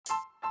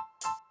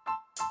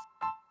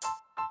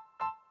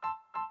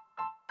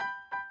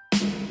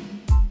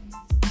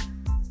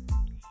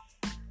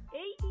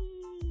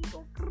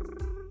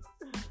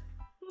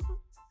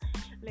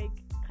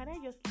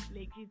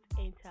legit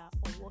enter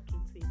or walk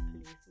into a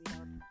place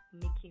without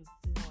making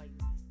noise?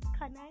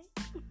 Can I?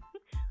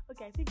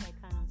 Okay, I think I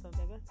can on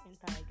something. I just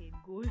enter like a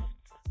ghost.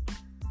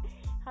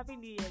 Happy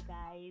New Year,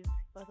 guys.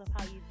 What's up?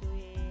 How you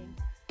doing?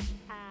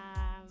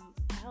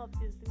 I hope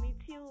this meet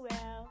you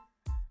well.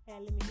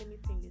 Let me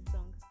sing this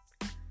song.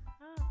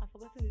 I've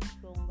forgotten this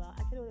song, but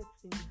I actually wanted to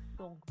sing this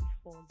song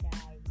before,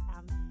 guys.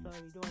 I'm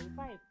sorry. Don't worry.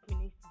 Before I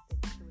finish this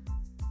episode,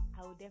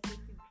 I will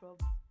definitely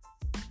drop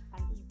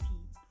an EP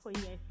for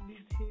you guys to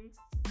listen.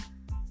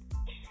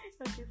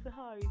 Okay, so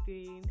how are you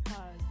doing?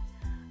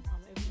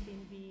 How's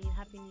everything been?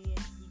 Happy New Year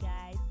to you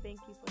guys. Thank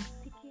you for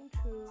sticking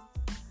through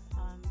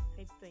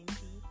 2020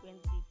 when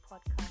the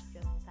podcast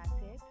just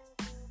started.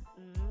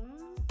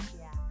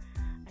 Yeah,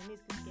 I need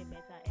to get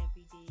better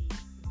every day.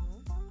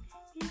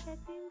 He's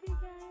getting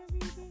bigger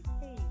every day.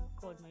 Hey,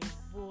 God, my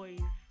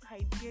voice.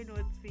 I dare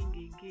not sing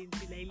again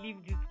till I leave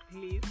this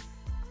place.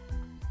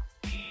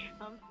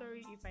 I'm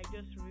sorry if I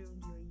just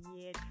ruined your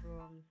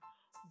eardrums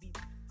with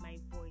my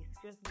voice.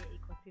 Just get a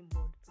cotton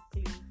bud to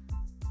clean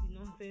the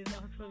nonsense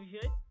out of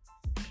your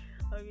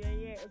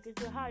ear. Okay,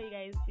 so how are you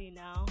guys doing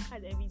now?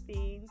 How's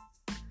everything?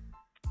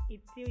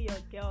 It's still your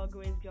girl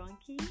Grace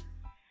Junkie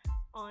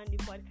on the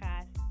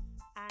podcast,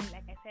 and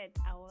like I said,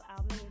 I'm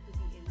not going to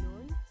be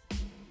alone. I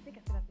think I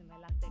said that in my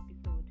last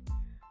episode.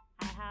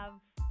 I have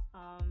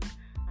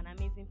an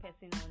amazing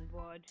person on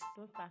board.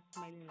 Don't start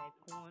smiling like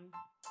one.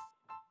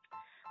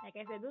 Like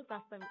I said, don't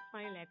start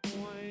smiling like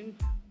one.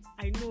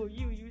 I know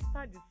you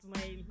start to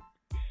smile.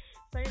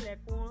 Smiling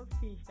like one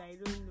fish that I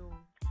don't know.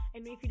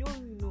 And if you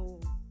don't know,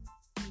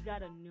 you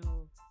gotta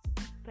know.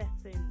 This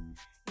person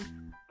is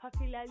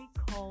popularly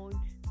called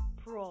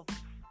Prof.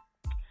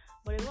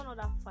 But there's one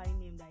other fine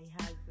name that he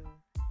has,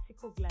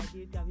 Sickle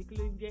Gladiator.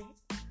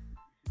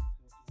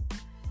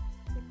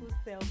 Sickle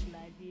Cell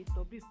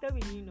Gladiator. Please tell me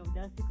the name of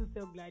that Sickle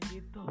Cell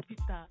Gladiator,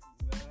 Peter.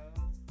 Well,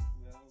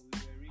 we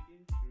were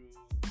reading through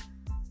one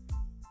of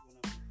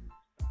the books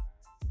by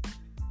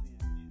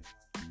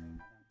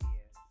Madam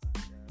P.S.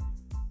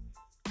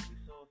 and we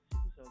saw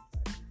Sickle Cell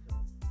Gladiator.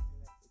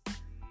 Okay,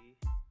 that's nice.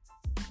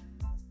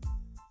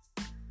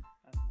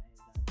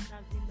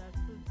 That's been that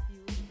suits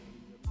you.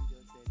 We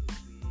just said,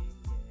 okay, yes,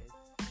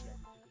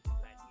 Sickle Cell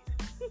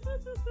Gladiator.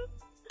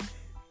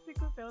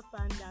 Sickle Cell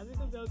Sandal,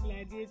 Sickle Cell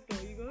Gladiator,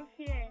 you go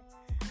fear.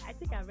 I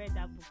think I read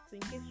that book, so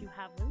in case you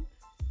haven't,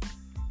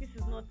 this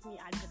is not me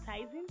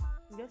advertising.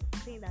 I'm just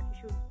saying that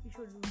you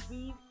should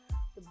read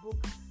the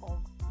book of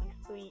Miss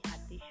Toyin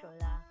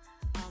Adeshola,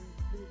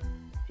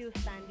 Still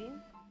Standing,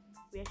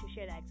 where she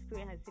shared her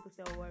experience as a sickle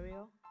cell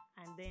warrior,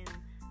 and then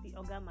the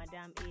Oga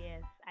Madam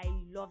A.S. I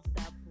loved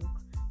that book.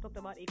 Talked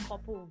about a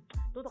couple.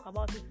 Don't talk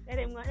about it. Let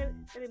them go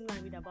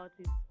and read about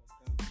it.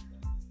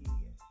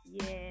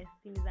 Yes,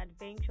 in his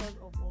adventures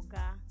of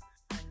Oga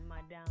and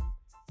Madam.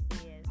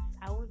 Yes,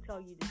 I won't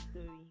tell you the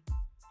story.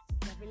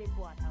 It's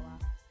available at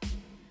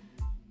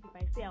if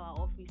I say our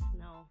office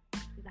now,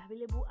 it's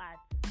available at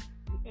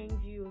the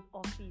NGO's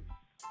office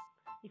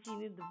if you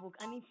need the book.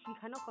 And if you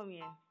cannot come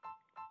here,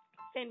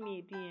 send me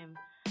a DM.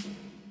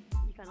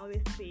 You can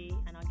always pay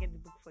and I'll get the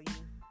book for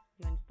you.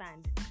 You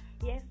understand?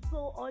 Yes,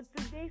 so on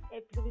today's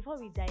episode, before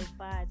we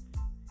divert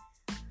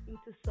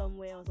into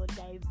somewhere else or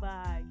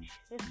diverge,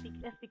 let's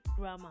speak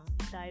grammar,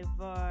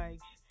 diverge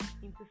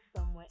into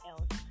somewhere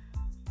else.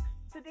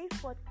 Today's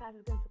podcast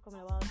is going to come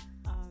about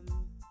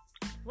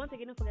once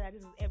again, don't forget that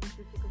this is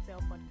Everything Sickle Cell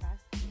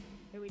podcast,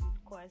 where we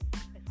discuss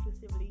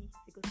exclusively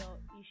sickle cell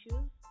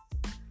issues,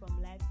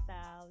 from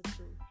lifestyle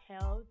to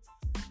health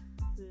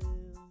to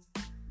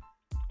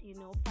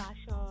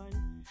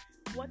fashion,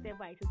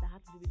 whatever it is that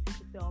has to do with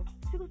sickle cell.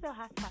 Sickle cell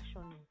has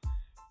fashion.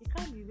 You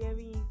can't be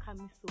wearing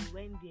camisole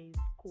when there is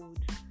cold.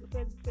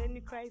 For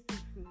any crisis,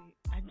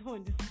 I don't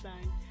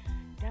understand.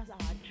 That's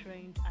our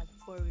trend as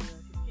warriors.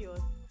 You see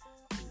us,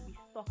 we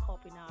stock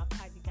up in our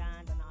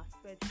cardigans and our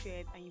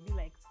sweatshirt, and you be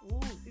like, ooh,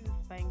 this is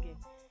fine girl.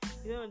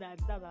 You know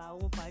that's our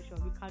own fashion.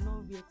 We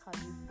cannot wear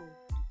camisole.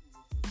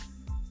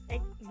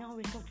 Now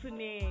we're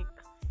turtleneck.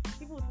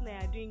 People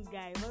tonight are doing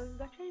guy, but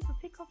we're trying to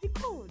take off the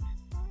coat.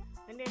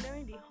 And then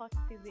during the hot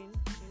season,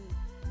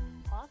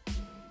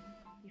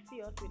 you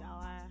see us with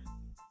our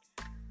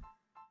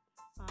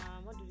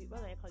what do I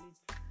call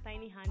it?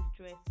 Tiny hand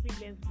dress,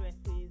 sleeveless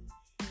dresses.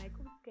 And like,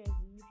 oh, this guy is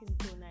looking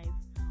so nice.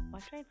 We're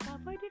trying to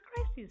avoid the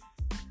crisis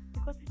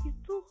because it is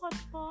too hot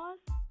for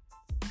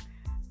us.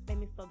 Let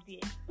me stop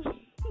there.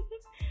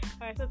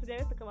 Alright, so today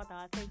let's talk about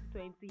our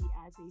 2020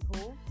 as a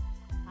whole,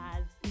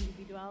 as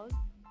individuals,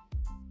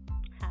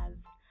 as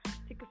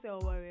sickle cell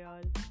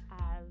warriors,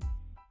 as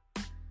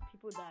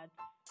people that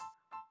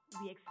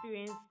we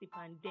experienced the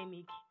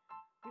pandemic.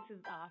 This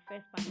is our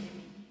first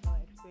pandemic that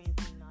we're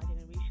experiencing in our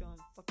generation,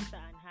 for Peter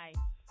and I.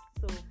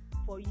 So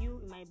for you,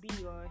 it might be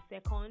your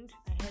second.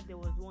 I heard there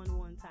was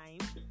one time,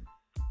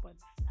 but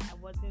I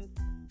wasn't.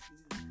 This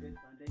is the first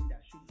pandemic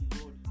that shook the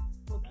world.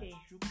 Okay,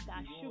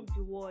 that shook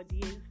the world.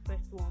 Yes,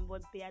 first one.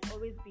 But there had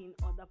always been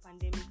other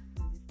pandemics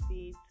in the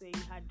States where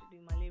you had the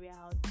malaria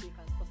outbreak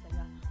and stuff like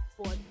that.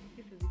 But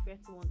this is the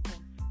first one of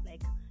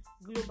like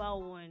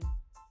global one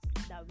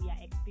that we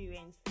are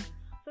experiencing.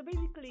 So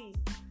basically,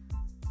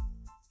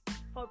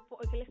 for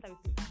okay, let's start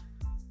with Peter.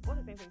 What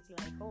was the sentence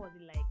like? What was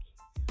it like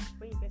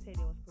when you first said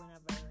there was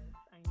coronavirus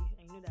and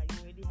you know that you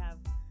already have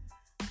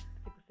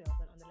sickle cell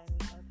and underlying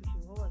health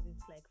issue? What was it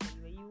like for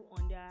you? Were you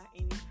under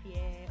any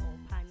fear or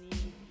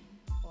panic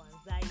or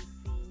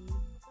anxiety?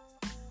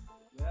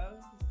 Well,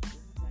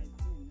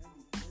 COVID-19, when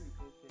we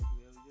first said,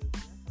 well, we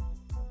just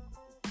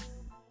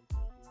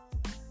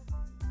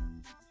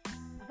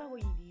Is that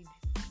what you did?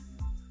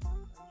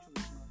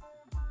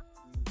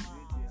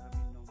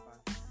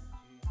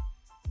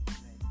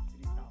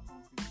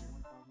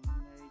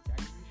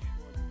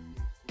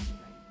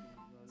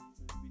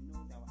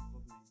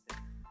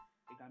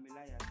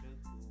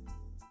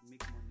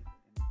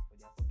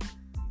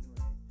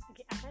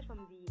 Okay, aside from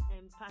the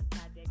part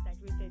that they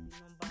exaggerated the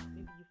number,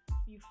 maybe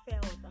you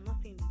felt. I'm not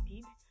saying they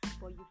did,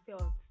 but you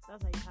felt.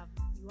 That's why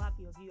you have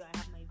your view. I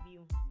have my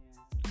view.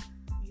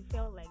 You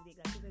felt like they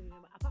exaggerated the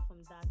number. Apart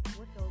from that,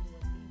 what else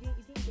was it?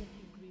 It didn't get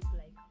you grip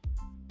like.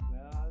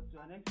 Well, to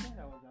an extent,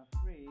 I was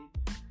afraid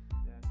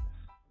that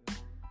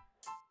it's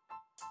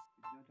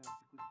not a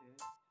sickle cell,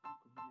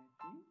 it's not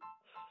COVID-19.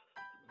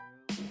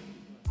 Well,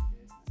 people are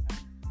said,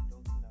 and the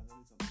doctor has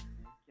always told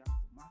me, you have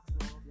to mask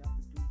up, you have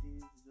to do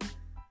this. So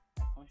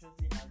I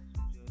consciously had to just,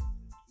 come here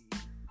to do this.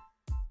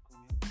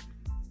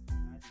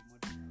 And I had a mother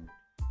out.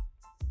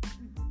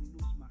 Everybody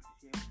knows mask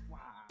here. Wow.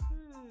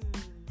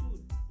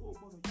 Dude, oh,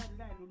 but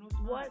I don't know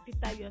mask. What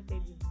Peter just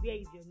said is, where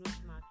is your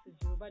nose mask?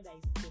 It's Yoruba that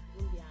is supposed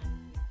to be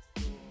angry.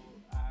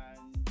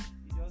 And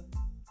it just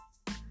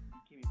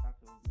became a part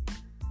of me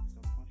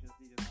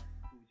subconsciously. Just have to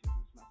go with your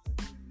nose mask. So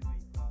I don't really know when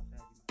you go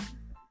outside, you might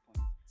miss at the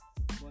point.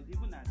 But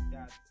even at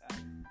that,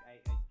 I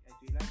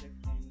to a large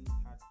extent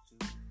had to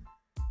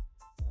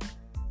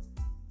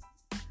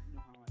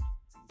know how I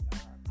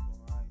interact or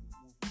how I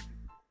move with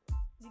people.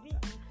 Did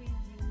it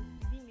increase you?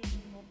 Did it make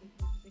you more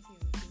people taking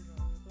your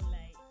syndrome? So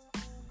like,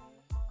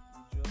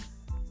 the drugs,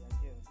 they are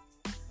there.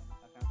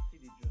 I can see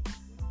the drugs,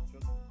 but the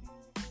drugs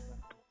is still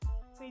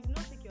so you did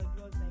not take your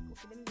drugs like,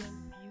 okay, let me just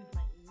build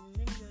my immune.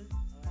 Let me just.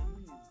 our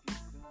immune is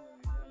built,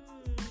 don't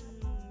worry.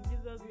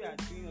 Jesus. We are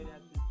doing other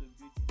things to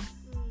build it.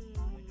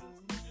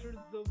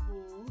 Truth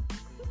double.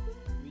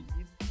 We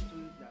need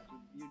tools that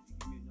will build the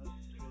immune, not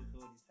drugs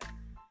all the time.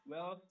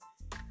 Well,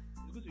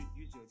 it's good to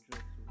use your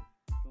drugs, so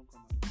don't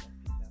come and tell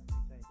Peter.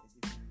 Peter is a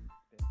different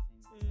person.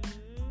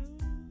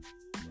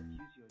 But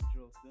use your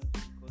drugs. Don't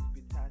say because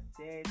Peter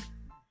said.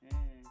 Yes.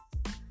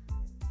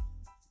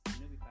 You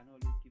know we cannot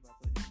always keep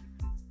out all the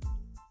secrets. So,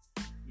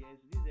 yes,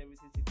 this is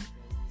everything secret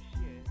that we will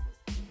share, but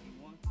the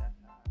ones that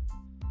are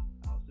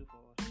also for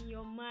us. In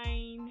your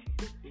mind.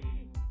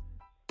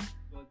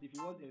 Because if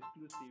you want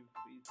exclusive,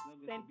 it's not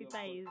going Send to be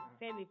Peter on is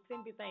podcast.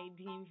 send Peter a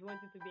DM if you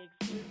want it to be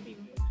exclusive.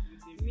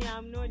 Exclusive Me,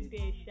 I'm not is-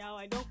 there, shall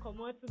I don't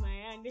come out to my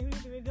hand.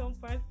 They don't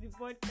pass the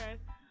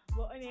podcast.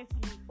 But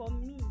honestly, for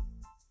me,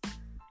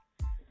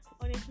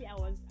 I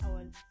was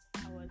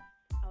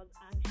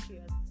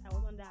anxious. I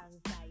was under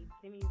anxiety.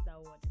 Let me use that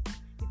word.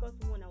 Because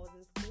when I was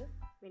in school,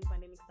 when the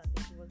pandemic started,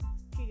 it was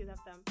 3 days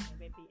after my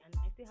birthday, and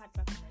I still had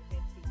class on my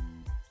birthday.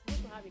 I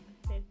supposed to have a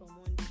test on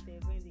Monday,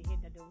 when they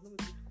heard that there was no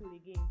going to school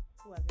again,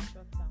 who has been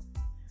shut down.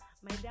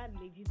 My dad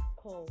legit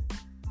called.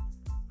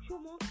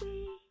 Shomo,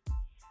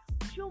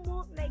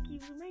 like he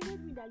reminded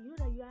me that you know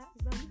that you are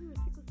living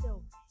with sickle cell.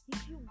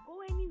 If you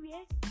go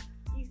anywhere,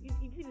 he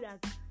did that.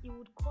 He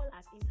would call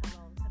at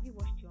intervals. Have you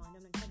washed your hand?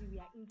 I'm like, Daddy, we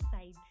are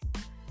inside.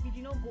 Did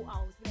you not go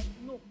out? Like,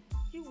 no,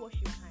 still wash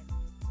your hands.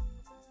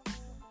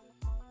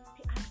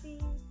 I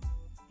think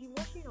the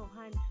washing of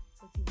hands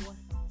was the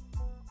worst.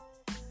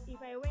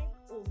 If I went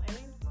home,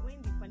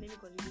 when the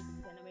pandemic was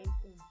released and I went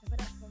home. My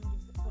father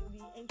from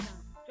the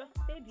entrance, just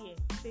stay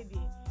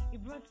there. He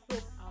brought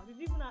soap out. He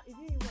didn't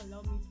even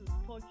allow me to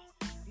touch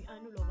the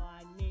handle of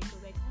our neck. So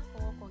like,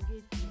 on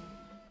gate,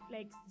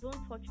 like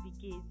don't touch the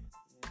gate.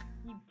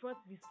 He brought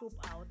the soap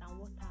out and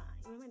water.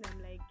 Remember,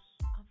 I'm like,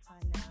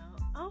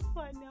 how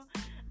far now?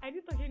 I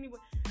didn't touch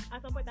anybody.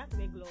 At some point, I had to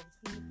wear gloves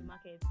to the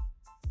market.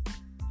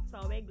 So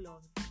I wear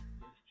gloves.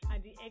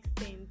 At the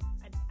extent,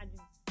 at the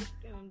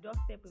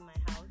doorstep in my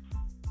house,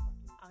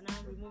 I'll now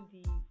remove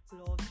the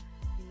gloves,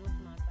 the nose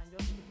mask, and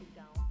just put it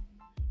down.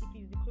 If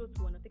it's the clothes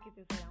one, I'll take it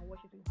inside and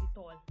wash it with the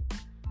towel.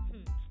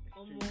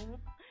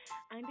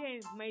 And then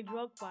my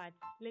drug part,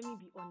 let me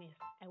be honest,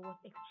 I was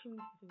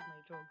extremely faithful with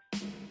my drugs.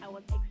 I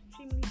was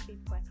extremely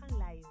faithful. I can't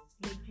lie,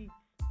 legit.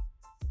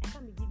 I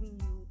can't be giving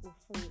you a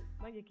fool.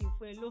 Magic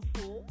for a low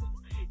fool.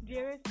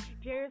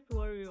 Dearest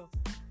warrior.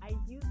 I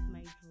used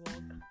my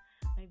drug,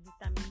 my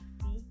vitamin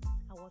C.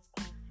 I was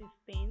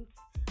consistent.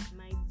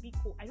 My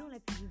Bico. I don't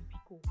like to use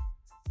Bico.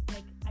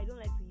 Like I don't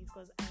like to use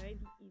because I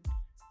already eat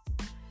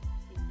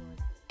a lot.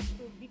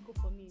 So Bico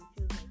for me it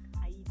feels like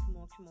I eat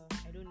much more.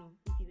 I don't know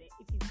if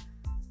it's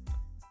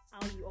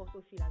how you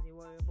also feel as a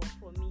warrior, but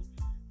for me,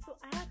 so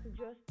I had to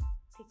just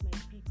take my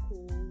Bico,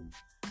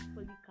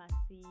 folic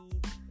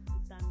acid,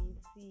 vitamin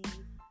C,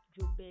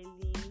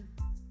 Jobelin.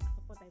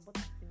 Support I bought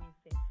Aspirin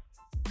self.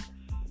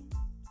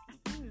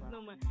 Aspirin is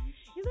normal.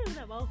 It's not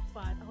even about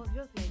fat. I was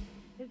just like,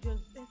 let's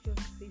just stay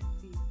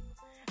safe.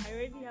 I I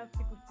already have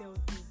sickle cell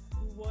too.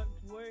 What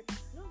worry?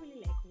 Not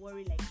really like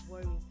worry, like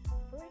worry.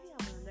 I already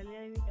have an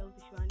underlying health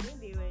issue, and then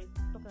they were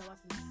talking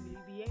about it. You'll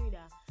be hearing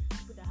that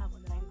people that have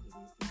underlying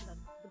people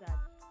that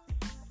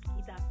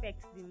it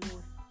affects the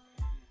most.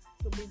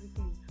 So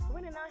basically,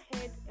 when I now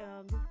heard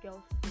this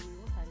girl's story,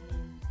 what's her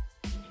name?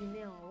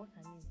 Janelle, what's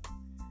her name?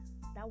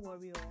 That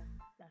warrior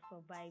that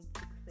survived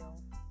sickle cell.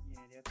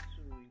 Yeah, there are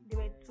two. There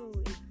were two,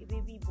 a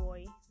baby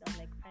boy that was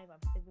like 5 or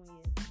 7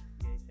 years.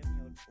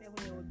 Yeah,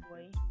 7-year-old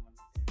boy.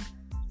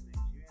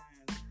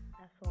 Nigerian.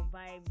 That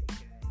survived.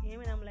 Him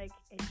and I'm like,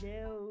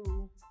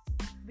 hello,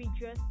 we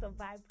just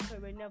survived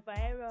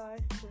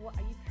coronavirus. What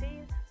are you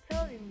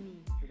telling me?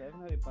 So there's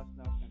not a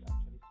personal friend that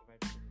actually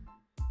survived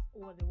COVID-19. Oh,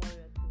 was a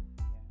warrior too.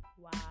 Yeah.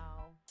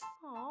 Wow.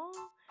 Aww.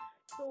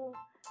 So,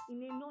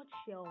 in a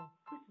nutshell,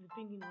 this is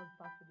bringing us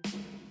back to the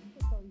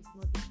sickle is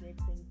not a death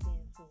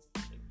sentence. So,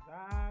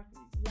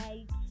 Exactly.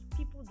 like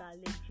people that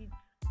legit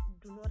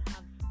do not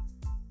have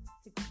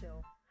sickle cell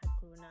had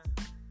corona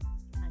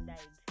and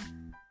died.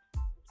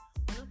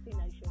 I'm not saying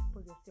that you should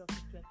expose yourself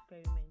to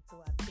experiment, so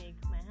I beg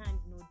my hand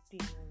no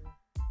deal.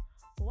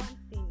 But what I'm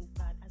saying is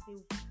that as a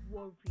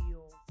warrior,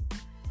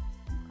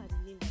 look at the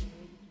name that you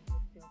already give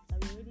yourself, that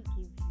we already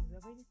gave you. We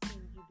already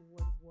told you the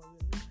word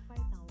warrior. You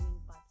fight and win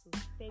battles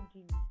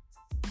steadily,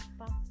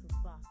 back to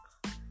back.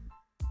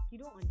 You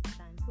don't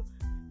understand. So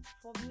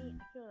for me,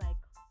 I feel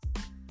like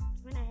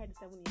when I heard the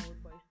 7-year-old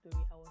boy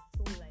story, I was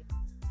so like,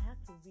 I had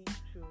to read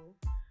through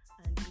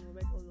and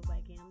read all over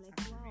again. I'm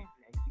like, wow.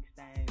 Like 6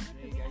 times.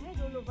 I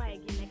heard all over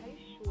again. Like, are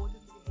you sure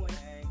this is boy?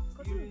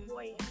 Because this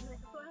boy,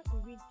 so I had to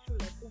read through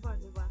like over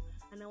and over,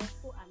 and I was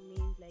so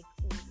amazed. Like,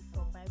 oh, he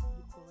survived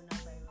the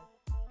coronavirus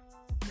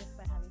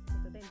despite having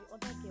sickle. Then the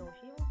other girl,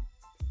 she was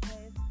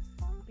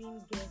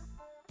being guest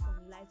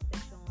on live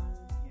sessions.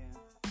 Yeah.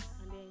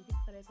 And then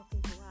people started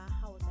talking to her.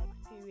 How was her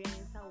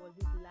experience? How was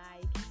it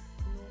like?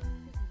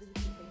 This is really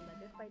saying that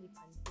despite the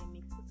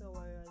pandemic, sickle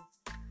warriors,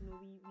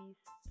 we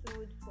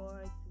stood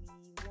forth, we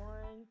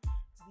won,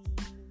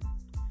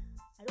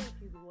 I don't want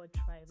to use the word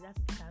tribe, that's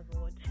Peter's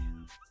word.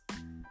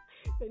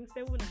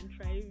 27 and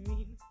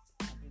thriving.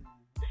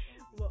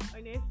 But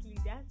honestly,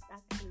 that's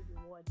actually the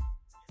word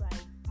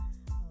tribe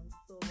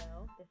so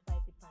well,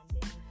 despite the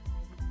pandemic and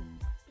everything.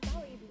 So how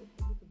are you able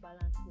to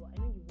balance work? I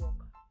know you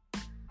work.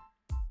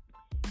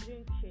 You don't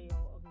need to share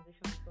your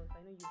organization with us.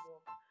 I know you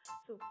work.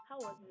 So how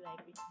was it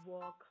like with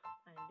work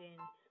and then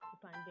the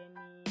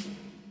pandemic,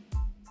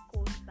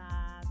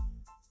 co-staff,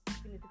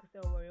 being a sickle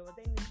cell warrior? Was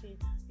there anything,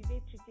 did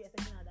they treat you as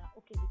something like that?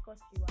 Okay, because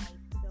you are a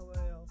sickle cell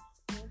warrior,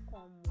 don't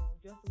come,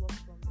 just work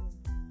from home.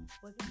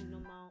 Was it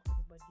normal,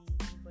 everybody?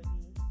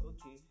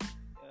 Okay.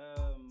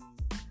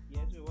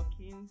 Yes, we're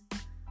working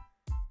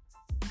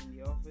in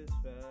the office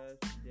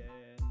first,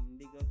 then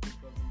Lagos State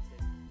government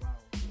said, wow,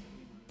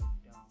 we're on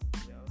lockdown.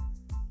 Well,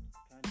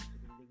 can't do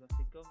the Lagos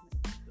State government,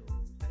 so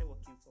we started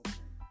working from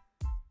home.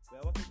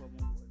 Well, working from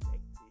home was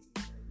hectic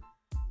because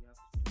you have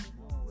to do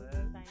more work,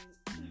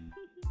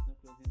 no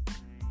closing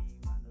time,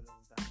 and all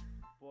of that.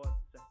 But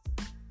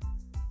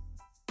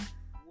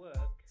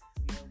work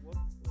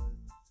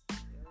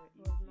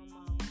was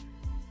normal.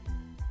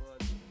 But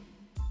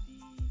the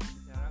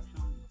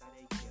interaction we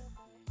started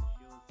getting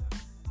shows that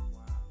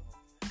wow,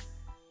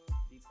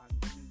 the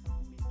pandemic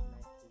made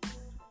life worse for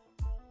some people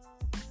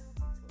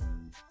because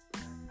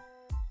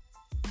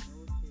no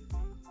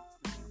savings,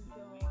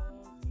 no make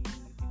money.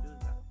 If you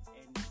don't have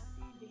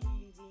anything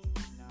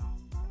now,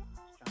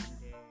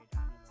 stranded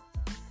and all of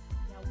that.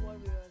 They are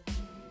warriors.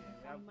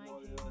 We have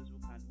warriors who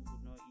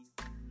could not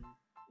even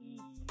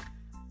eat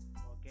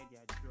or get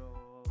their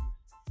drugs.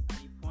 At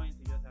the point,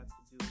 you just have to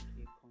do,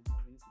 okay, come on,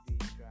 we need to do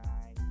a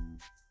drive and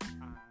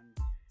send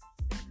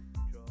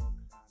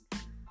drugs and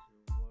food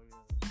to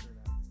warriors so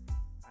that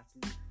at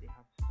least they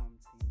have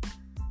something.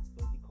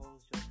 Because the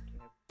calls just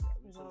kept,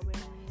 we saw the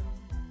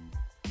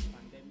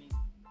pandemic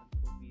and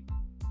COVID.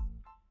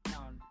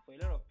 Now, for a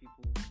lot of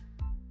people,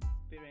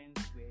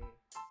 parents were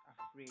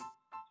afraid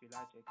to a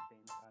large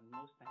extent, and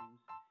most times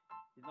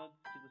it's not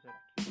sickle cell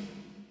that kills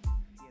them.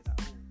 Fear that,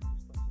 oh,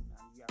 this person,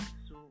 and you are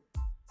so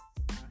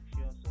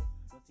anxious of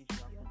nothing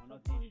should happen, or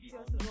nothing should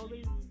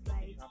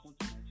happen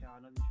to my child,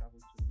 nothing should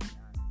happen to me,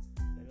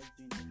 and they're just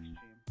doing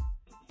extreme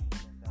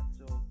all of that.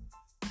 So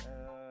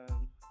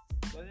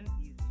it wasn't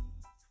easy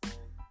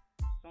for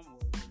some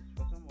warriors.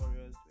 For some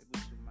warriors, we were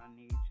able to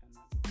manage and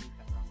navigate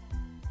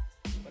around.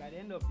 But at the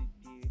end of the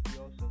day, we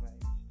all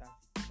survived.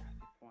 That's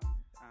the point.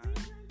 And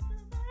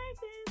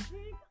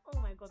oh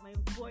my god, my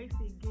voice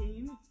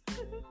again.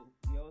 so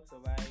we all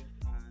survived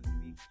and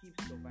we keep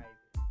surviving.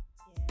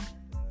 Yeah.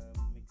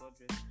 May God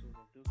rest those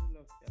of those who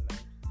lost their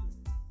lives to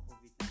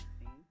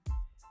COVID-19.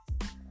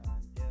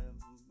 And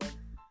but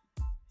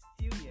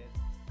still, yes,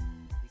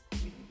 the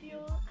COVID is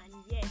Still and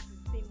yes, the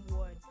same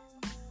word.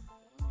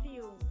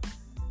 Still.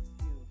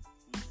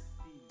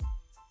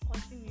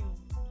 Continue.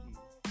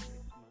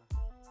 Yes, ma.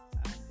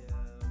 And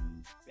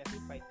we are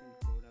still fighting the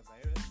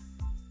coronavirus.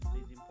 So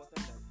it's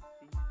important that we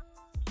keep safe.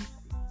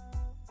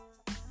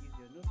 Use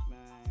your nose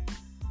mask.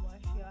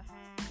 Wash your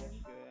hands. Wash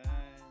your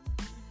hands.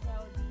 Eat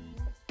healthy.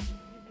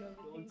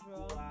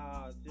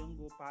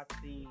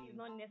 partying. It's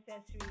not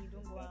necessary.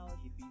 Don't go out.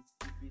 If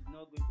it's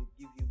not going to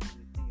give you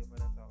money, stay in your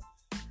father's house.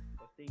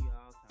 Or stay in your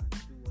house and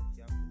do what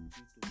you have to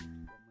do to make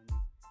your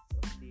money.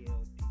 Or stay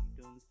healthy.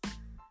 Don't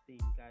stay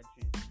in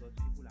gatherings because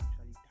people are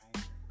actually dying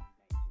of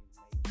COVID-19.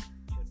 Like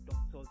your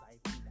doctors are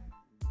even dying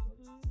because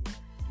they are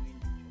doing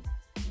the job.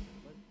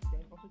 But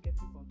they're also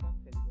getting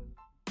contacted because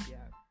they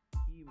are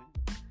human.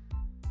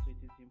 So it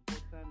is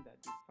important that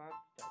the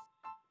fact that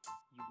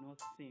you've not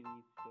seen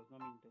it does not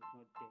mean it does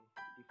not there.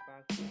 The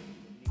fact that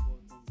your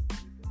neighbors don't do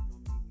it does not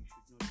mean you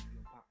should not do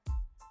your part.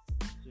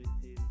 So it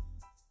is,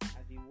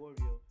 as a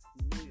warrior,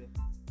 know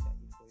yourself that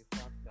is for a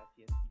fact that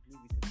yes, you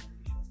live with a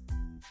condition.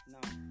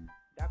 Now,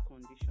 that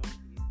condition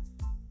is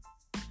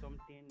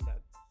something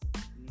that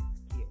needs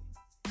care.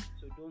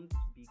 So don't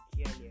be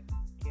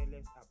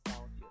careless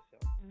about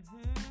yourself.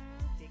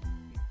 Take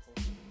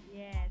precautions.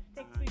 Yes,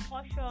 take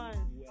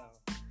precautions. Well,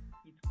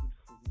 eat good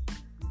food.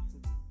 Good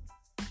food will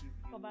give you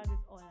Cover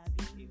this all,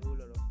 Abi. a whole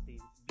lot of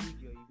things. Build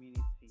your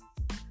immunity,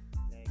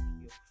 like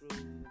your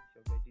fruits,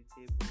 your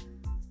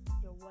vegetables,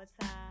 Your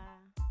water.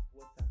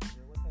 water.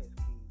 Your water is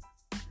king.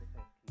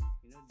 Water is king.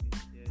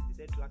 You know the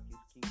dead black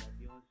is king. That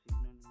Beyonce.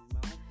 No, in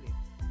my own place,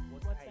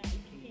 water is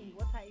king.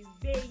 Water is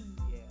bae.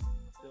 Yeah.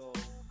 So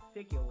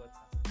take your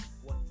water.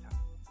 Water.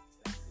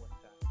 Like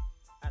water.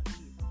 At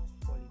least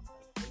 4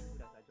 liters. For you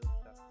that are just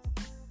starting.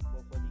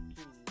 But for the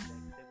king, it's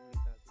like 7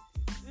 liters a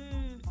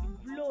day.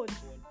 Bloat.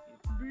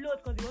 Bloat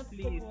because you want to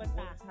Please, take water.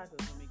 water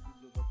does not make you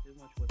blow, but too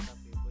much water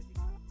for your body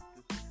can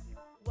do something.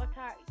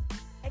 Water,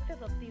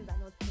 excess of things are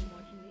not too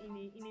much.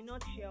 In a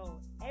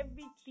nutshell,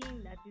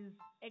 everything that is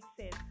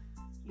excess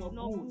is not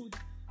good.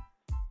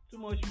 Too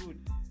much food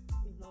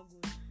It's not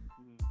good.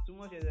 Too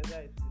much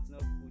exercise is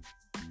not good.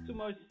 Too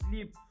much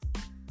sleep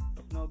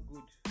is not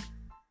good.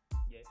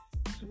 Yes.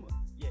 Too much.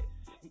 Yes.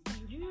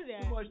 You know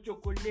that Too much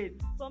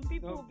chocolate. some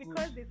people, not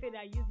because good. they say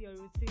that use your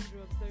routine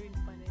drugs during the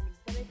pandemic,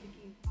 started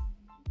taking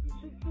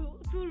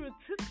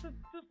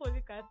two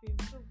folic acid,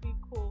 two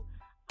Pico.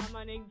 I'm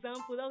an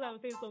example. That's what I'm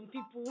saying. Some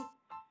people,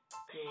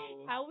 So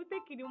I will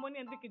take it in the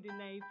morning and take it in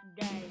the night.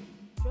 Guys,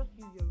 just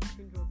use your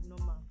routine drug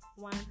normal.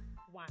 One.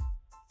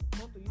 You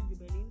want to use the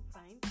Berlin?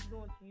 Fine. You don't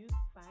want to use?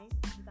 Fine.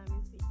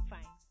 Vitamin C?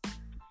 Fine.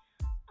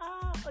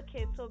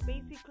 Okay. So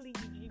basically,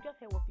 you just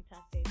heard what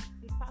Peter said.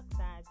 The fact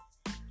that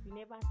you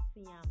never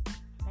see him,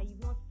 that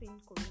you've not seen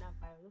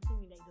coronavirus, doesn't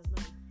mean that it does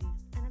not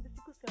exist. And as a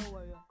sickle cell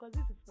warrior, because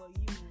this is for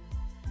you,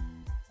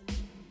 and this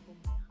is from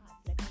my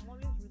heart. Like I'm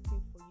always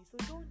rooting for you. So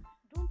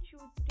don't you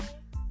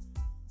dare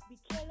be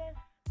careless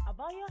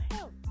about your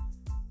health.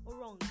 Or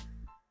wrong.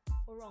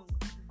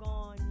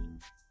 Gone.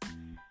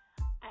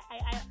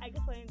 I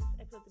just wanted this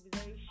episode to be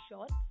very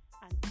short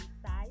and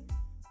precise.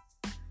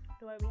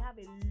 So we have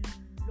a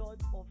lot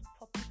of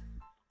topics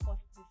to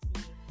discuss this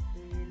year.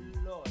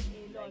 a lot.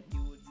 Like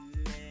you would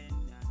learn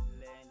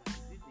and this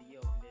is the year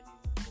of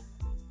learning.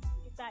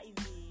 Peter is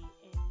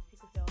a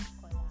sickle cell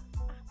scholar.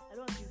 I don't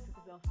want to use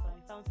sickle cell scholar.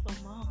 It sounds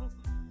somehow.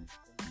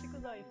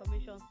 Sickle cell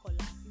information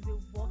scholar. He's a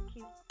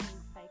walking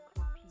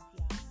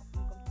encyclopedia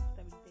when it comes to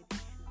stability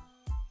issues.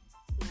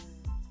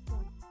 So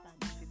I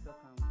don't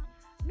understand.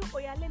 No,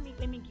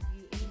 let me give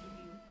you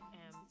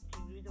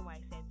the reason why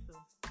I said so.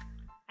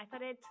 I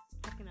started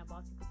talking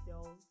about sickle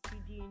cell,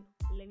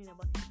 learning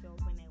about sickle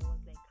cell when I was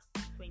like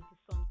 20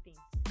 something,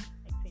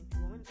 like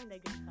 21. When did I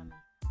join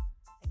family?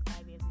 Like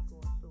 5 years ago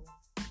or so.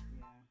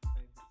 Yeah,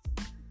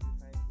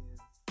 5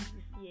 years.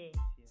 This year.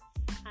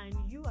 And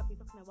you have been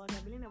talking about,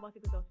 I've been learning about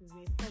sickle cell since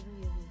we were 7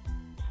 years old.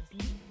 Abi,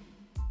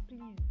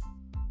 please.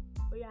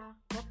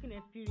 Working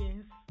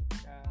experience.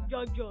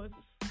 Judge us.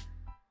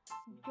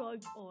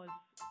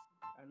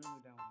 I don't know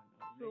that one.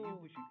 So, you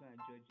push, you can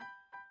judge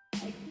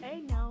it. Hey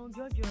now,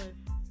 judge us.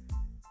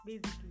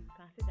 Basically, you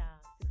can say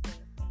that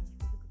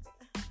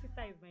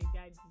sister is my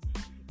daddy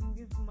in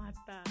this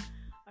matter.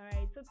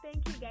 Alright, so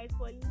thank you guys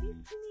for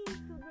listening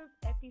to this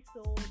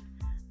episode.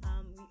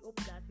 We hope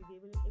that we'll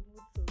be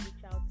able to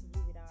reach out to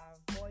you with our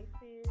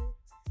voices,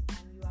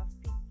 and you have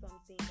picked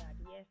something that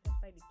yes,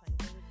 despite the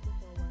pandemic,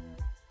 people were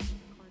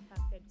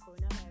contacted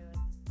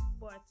coronavirus,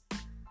 but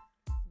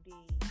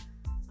they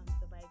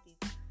survived it.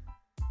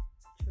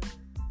 True.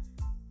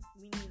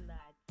 Meaning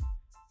that,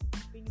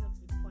 bringing us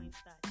to the point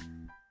that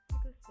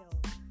sickle cell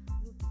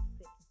no be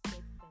death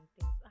sentence.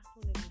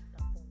 Don't let me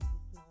stop on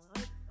this now.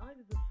 I want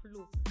the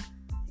flow.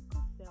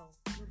 Sickle cell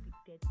no be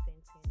death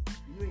sentence.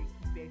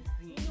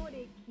 You know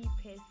they keep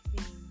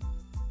person.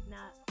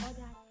 Now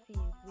other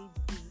things we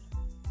do.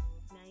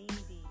 Now in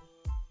the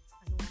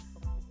I know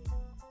what's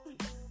up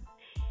with it.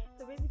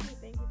 So basically,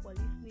 thank you for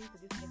listening to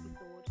this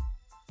episode.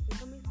 We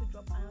promise to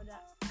drop another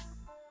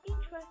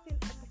interesting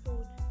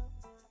episode.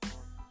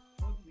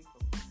 What week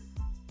of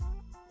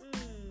I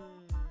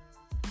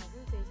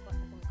won't say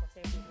first week of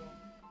February.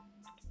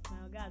 My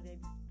guys ready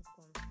to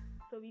come.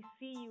 So we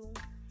see you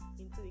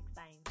in 2 weeks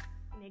time.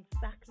 In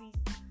exactly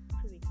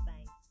 2 weeks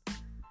time.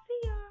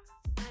 See ya.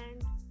 And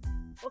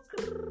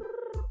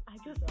I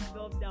just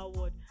love that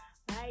word.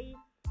 Bye.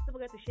 Don't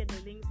forget to share the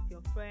links with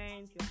your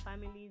friends, your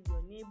families,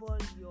 your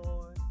neighbors,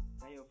 your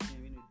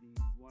friend,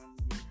 the one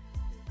year.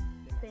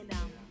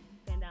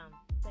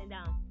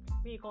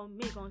 May come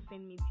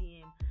send me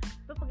DM.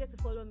 Don't forget to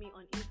follow me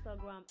on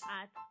Instagram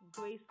at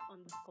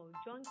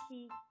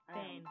Grace_Junkie. I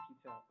Then am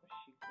Peter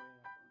Oshikoya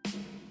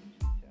on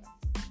Twitter,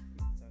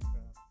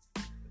 Instagram,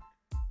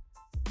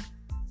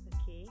 Facebook.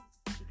 okay,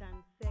 you can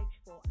search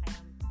for I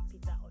am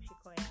Peter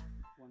Oshikoya.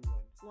 One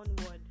word. One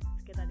word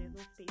together. There's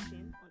no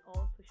spacing on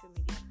all social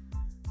media: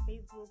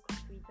 Facebook,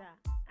 Twitter,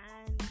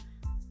 and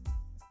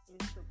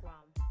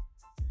Instagram.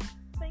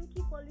 Thank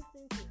you for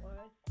listening to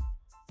us.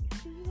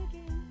 See you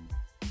again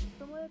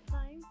some other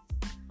time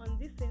on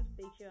this same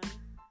station.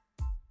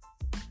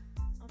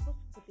 I'm supposed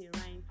to put a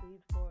rhyme to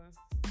it for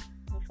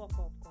no fuck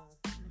up.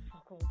 No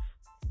fuck off.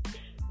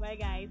 Bye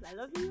guys, I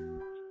love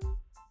you.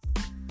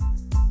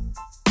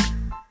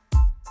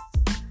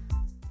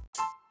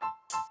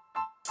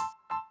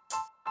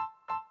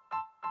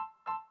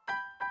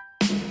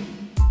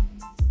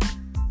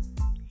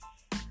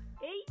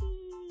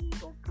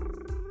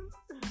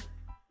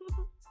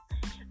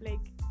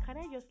 Like, can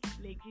I just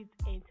legit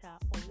enter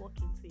or walk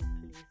into a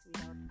place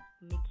without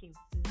making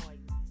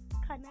noise?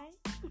 Can I?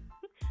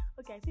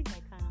 Okay, I think I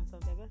can on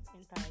something. I just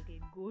enter like a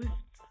ghost.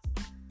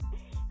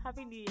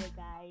 Happy New Year,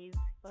 guys.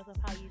 What's up?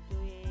 How you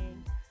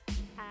doing?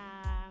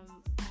 I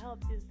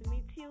hope this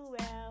meet you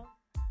well.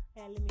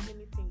 Let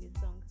me sing this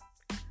song.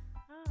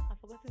 I've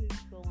forgotten this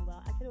song, but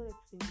I actually wanted to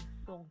sing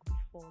this song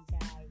before,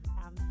 guys.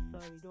 I'm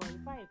sorry. Don't worry.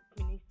 Before I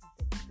finish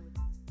this episode,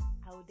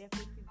 I will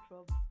definitely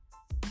drop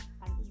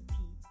an EP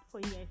for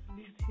you guys to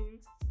listen.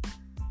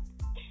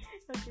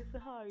 Okay, so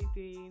how are you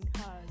doing?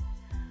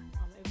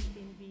 How's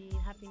everything been?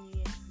 Happy New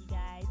Year to you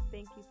guys.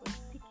 Thank you for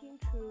sticking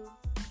through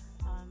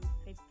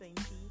 2020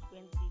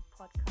 when the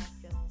podcast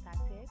just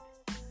started.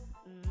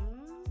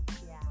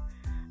 Yeah,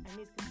 I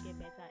need to get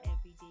better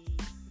every day.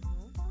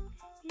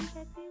 You're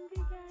getting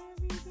bigger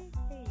every day.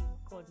 Hey,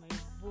 God, my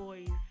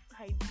voice.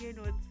 I dare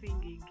not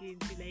sing again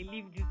till I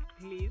leave this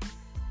place.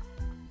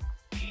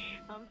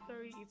 I'm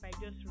sorry if I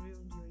just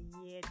ruined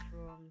your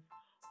eardrums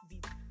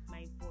with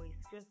my voice.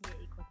 Just get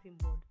a cotton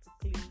bud to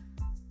clean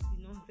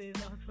the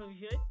nonsense out of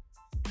your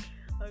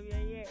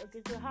ear.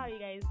 Okay, so how are you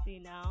guys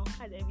doing now?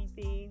 How's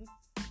everything?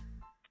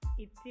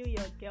 It's still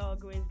your girl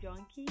Grace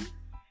Junkie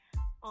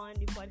on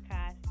the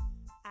podcast,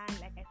 and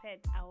like I said,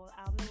 I'm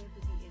not going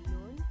to be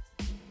alone.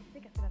 I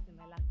think I said that in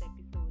my last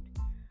episode.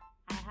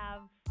 I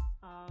have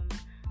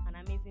an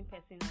amazing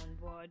person on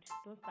board.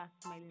 Don't start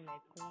smiling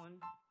like one.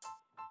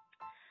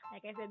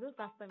 Like I said, don't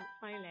start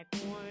smiling like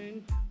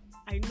one.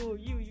 I know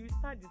you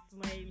start to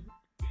smile.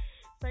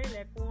 Smiling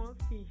like one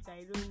fish that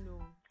I don't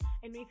know.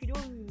 And if you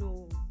don't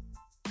know,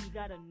 you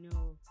gotta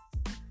know.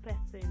 This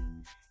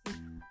person is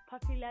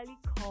popularly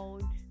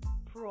called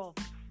Prof.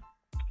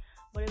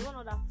 But there's one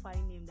other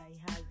fine name that he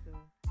has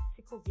though.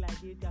 Sickle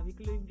Gladiator.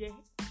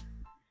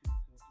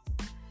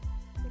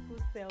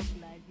 Sickle Cell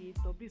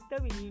Gladiator. Please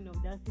tell me the meaning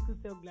of that Sickle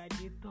Cell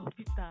Gladiator,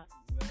 Peter.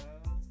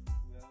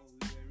 Well,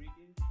 we were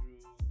reading through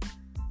one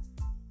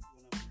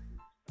of the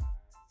books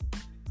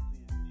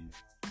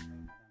by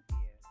Madam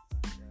E.S.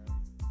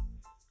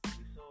 and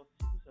we saw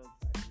Sickle Cell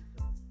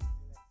Gladiator.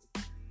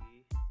 Okay, that's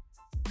nice.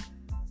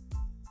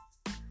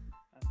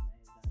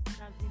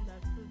 That's been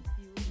that suits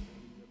you.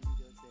 We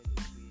just said,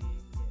 okay,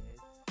 yes,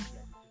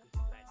 Sickle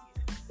Cell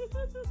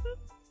Gladiator.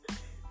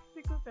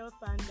 Sickle Cell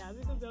Panda,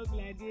 Sickle Cell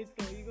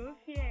Gladiator. You go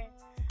fear.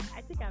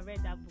 I think I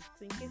read that book.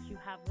 So in case you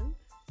haven't,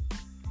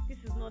 this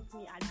is not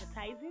me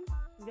advertising.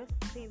 I'm just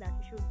saying that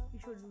you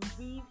should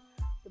read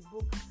the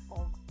book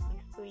of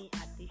Miss Toyin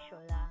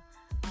Adeshola,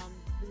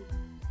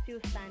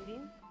 Still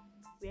Standing,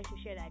 where she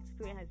shared her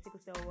experience as a sickle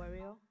cell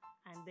warrior,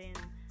 and then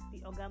the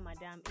Oga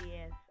Madam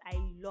A.S. I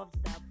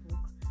loved that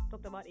book.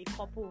 Talked about a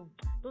couple.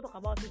 Don't talk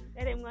about it.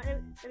 Let them go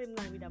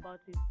and read about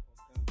it.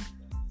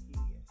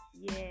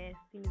 Yes,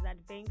 in his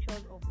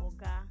adventures of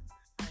Oga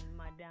and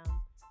Madam.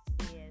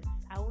 Yes,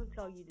 I won't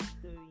tell you the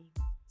story.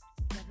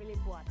 It's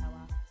available at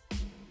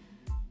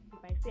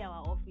if I say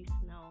our office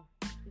now,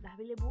 it's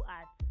available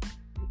at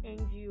the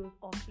NGO's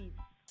office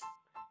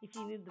if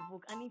you need the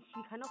book. And if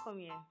you cannot come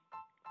here,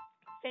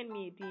 send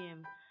me a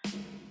DM.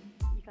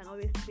 You can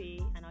always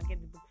pay and I'll get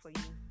the book for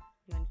you.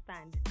 You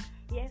understand?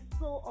 Yes,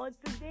 so on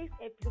today's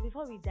episode,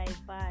 before we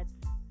divert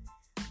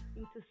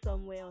into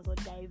somewhere else or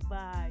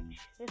diverge,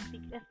 let's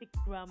speak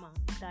grammar,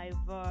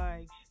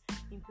 diverge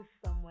into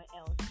somewhere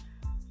else.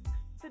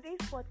 Today's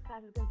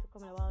podcast is going to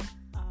come about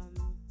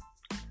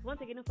once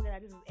again, don't forget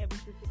that this is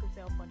Everything Sickle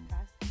Cell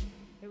podcast,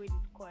 where we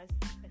discuss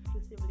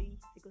exclusively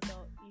sickle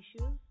cell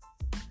issues,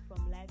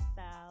 from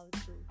lifestyle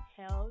to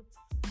health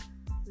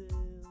to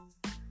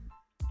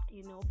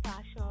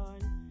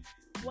fashion,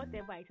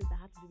 whatever it is that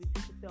has to do with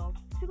sickle cell.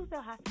 Sickle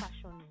cell has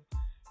fashion.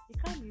 You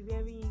can't be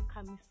wearing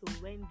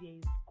camisole when there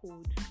is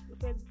cold.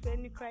 For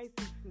any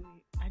crisis,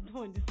 I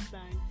don't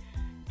understand.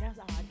 That's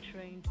our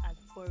trend as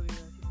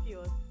warriors. You see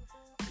us,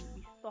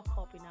 we stock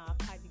up in our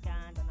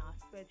cardigans and our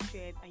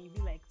sweatshirts, and you be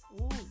like,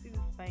 ooh, this is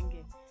fine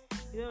girl.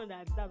 You know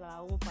that's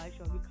our own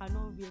fashion. We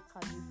cannot wear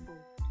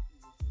camisole.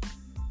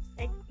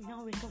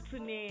 We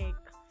turtleneck.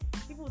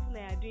 People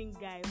tonight are doing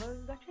guys,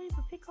 but they're trying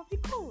to take off the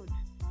cold.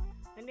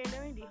 And then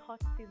during the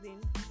hot season,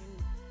 when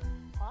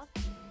it's hot,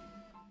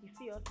 you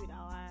see us with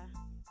our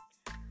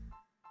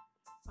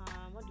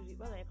what do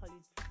I call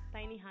it?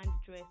 Tiny hand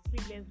dress,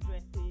 sleeveless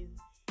dresses.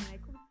 And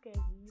like, oh, this guy is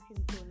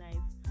looking so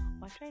nice.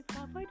 We're trying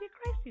to avoid the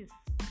crisis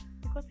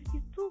because it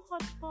is too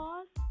hot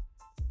for us.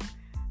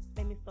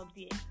 Let me stop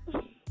there.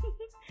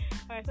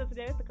 Alright, so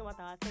today let's talk about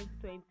our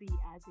 2020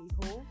 as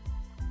a whole,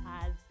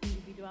 as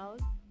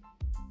individuals,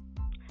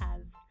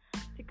 as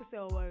sickle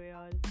cell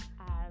warriors,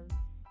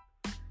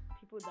 as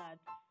people that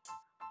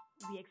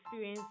we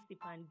experienced the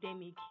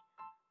pandemic.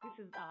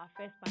 This is our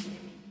first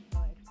pandemic that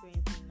we're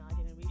experiencing in our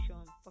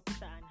generation, for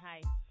Peter and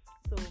I.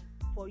 So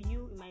for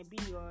you, it might be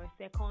your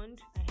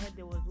second. I heard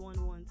there was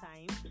one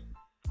time,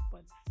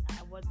 but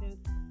I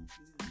wasn't. This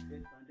is the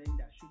first pandemic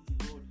that shook the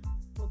world.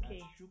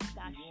 Okay,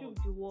 that shook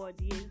the world.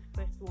 Yes,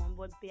 first one.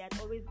 But there had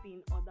always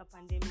been other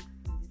pandemics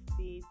in the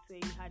States where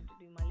you had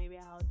the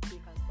malaria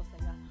outbreak and stuff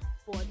like that.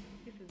 But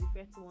this is the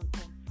first one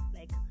of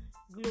like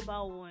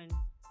global one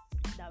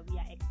that we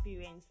are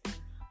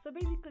experiencing. So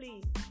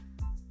basically,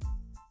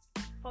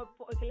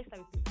 okay, let's start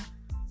with Peter.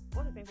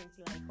 What was the same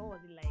thing like? What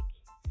was it like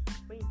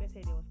when you first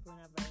said there was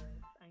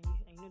coronavirus and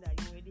you know that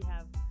you already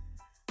have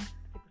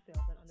sickle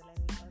cells and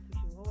underlying health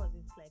issue? What was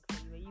it like for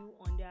you? Were you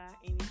under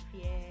any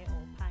fear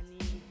or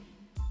panic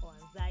or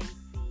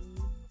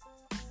anxiety?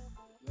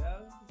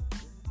 Well,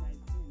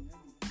 COVID-19,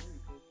 when we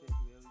tested,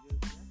 we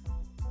just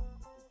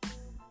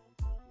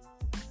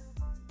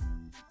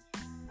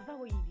Is that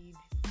what you did?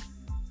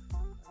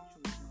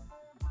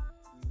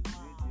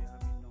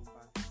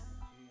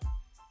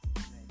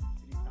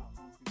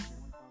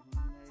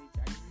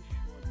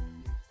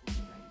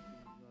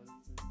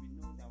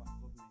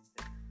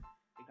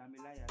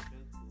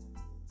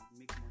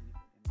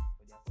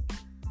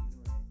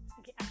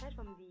 Okay, aside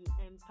from the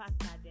part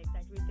that they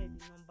exaggerated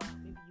the number,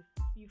 maybe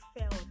you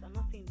felt, I'm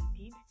not saying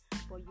they did,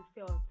 but you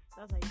felt,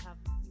 that's why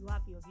you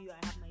have your view,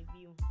 I have my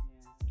view.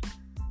 Yeah.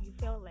 You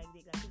felt like they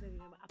exaggerated the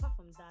number. Apart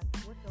from that,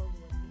 what else was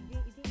it?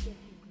 It didn't get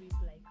you grief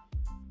like.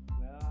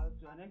 Well,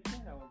 to an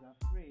extent, I was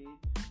afraid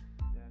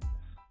that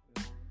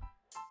it's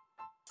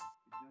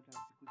not a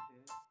sickle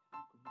cell,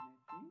 it's not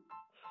COVID-19.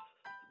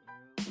 Well,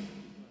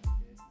 people are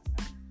scared,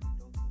 and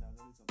the doctor that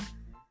always on the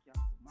neck, you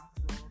have to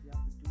mask up, you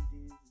have to do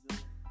this. So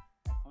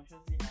I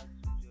consciously had to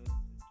just come here to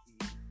do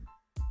this thing.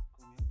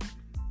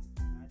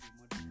 And I had a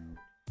mother out.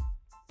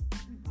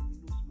 We don't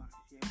know smack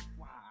here.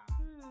 Wow.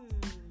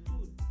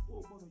 Dude,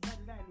 oh, but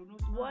I don't know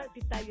smack. What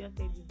Peter just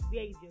said is,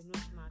 where is your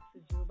nose mask?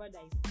 It's Yoruba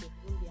that is supposed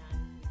to be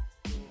angry.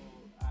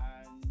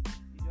 And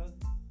it just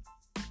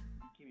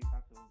became a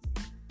part of me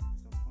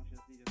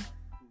subconsciously. Just have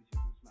to do with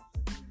your nose mask. So I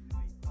don't really know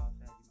when you go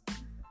outside in my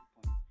room at the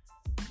point.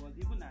 But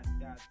even at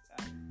that,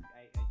 I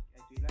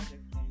to a large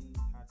extent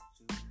had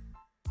to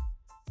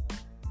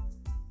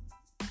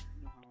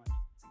know how I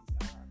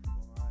interact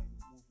or how I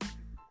move with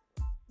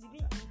people. Did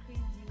it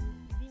increase you?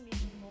 Did it make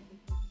you more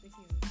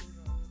participating in the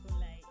syndrome? So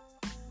like,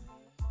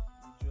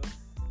 The drugs,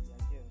 they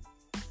are there.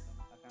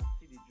 I can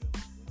see the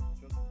drugs, but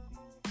the drugs is still in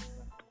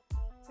the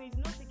so you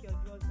did not take your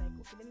drugs like,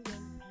 okay, let me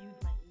just build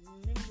my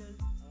immune, let me just.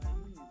 I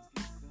mean,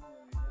 it's good,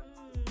 don't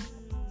worry.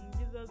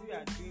 Jesus, We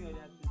are doing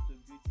other things to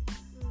build it.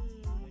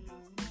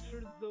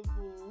 Truth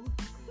double.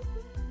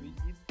 We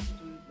need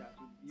tools that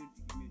will build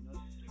the immune, not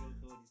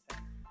drugs all the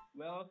time.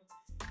 Well,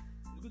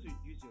 it's good to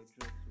use your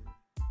drugs, so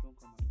don't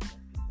come and be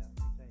like Peter.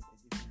 Peter is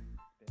a different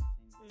person.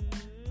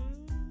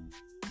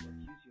 But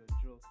use your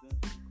drugs, don't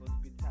say because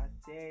Peter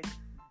said.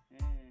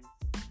 Yes.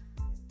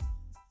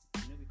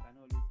 You know we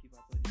cannot always keep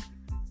out all the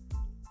secrets.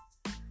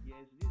 So,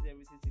 yes, this is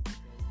everything secret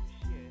that we will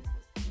share,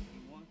 but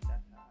the ones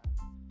that are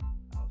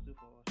also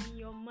for us. In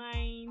your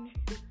mind.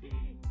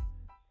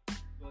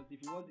 But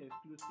if you want the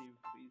exclusive,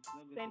 it's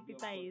not going Saint to be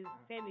Peter is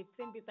Saint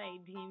Peter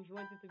is him. He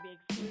wanted to be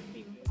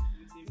exclusive.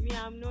 exclusive. Me,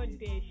 I'm not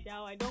there,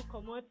 shall I don't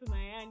come out to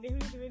my hand.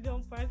 They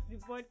don't pass the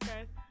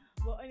podcast.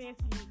 But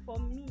honestly, for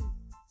me,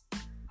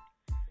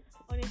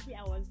 I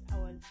was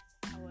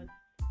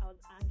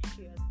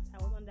anxious. I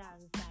was under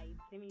anxiety.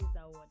 Let me use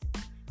that word.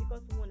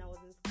 Because when I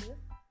was in school,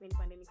 when the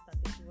pandemic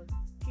started, it was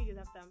 2 days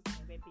after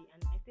my birthday,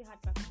 and I still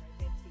had class on my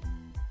birthday.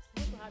 I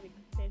supposed to have a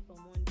test on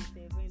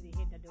Monday, when they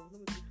heard that there was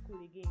no going to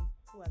school again,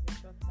 school has been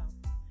shut down.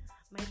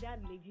 My dad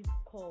legit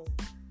called.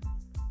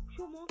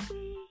 Shomo,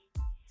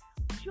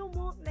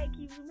 like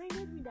he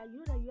reminded me that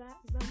you are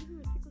living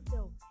with sickle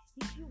cell.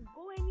 If you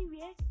go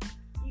anywhere,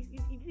 he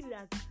did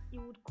that. He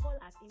would call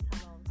at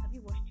intervals. Have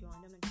you washed your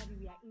hand? I'm like,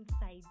 we are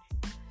inside.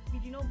 We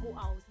did not go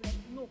out. Like,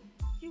 no,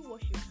 still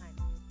wash your hands.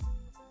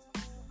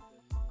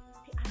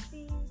 I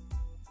think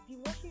the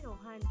washing of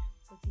hands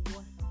was the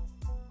worst.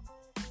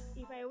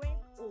 If I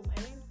went home,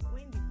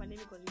 when the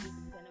pandemic was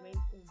released and I went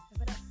home.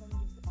 My father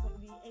from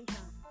the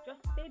entrance,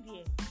 just stay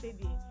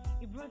there.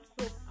 He brought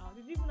soap out.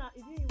 He didn't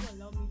even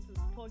allow me to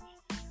touch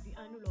the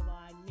handle of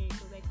our neck.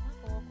 So like,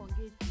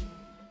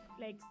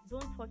 like,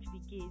 don't touch the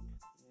gate.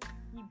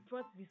 He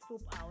brought the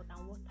soap out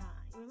and water.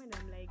 Remember,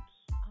 I'm like,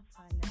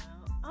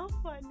 how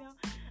far now?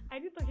 I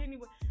didn't touch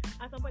anybody.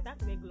 At some point, I had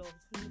to wear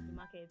gloves to move to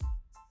market.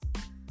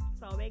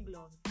 So I wear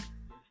gloves.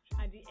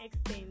 At the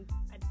extent,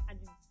 at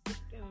the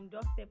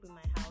doorstep in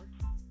my house,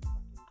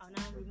 I'll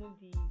now remove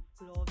the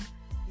gloves,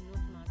 the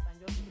nose mask, and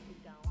just put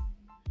it down.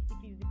 If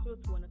it's the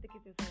clothes one, I'll take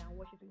it inside and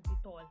wash it with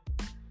Dettol.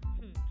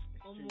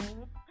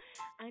 Omo.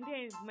 And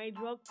then my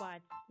drug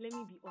part, let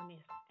me be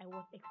honest, I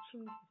was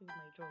extremely faithful with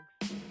my drugs.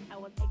 I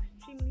was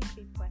extremely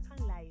faithful. I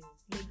can't lie,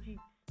 legit.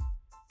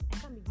 I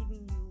can't be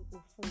giving you a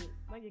phone.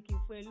 Magic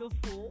for a low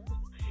phone.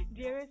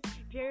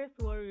 dearest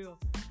warrior.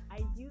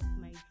 I used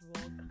my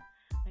drug,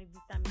 my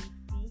vitamin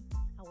C.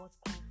 I was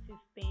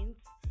consistent.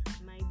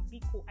 My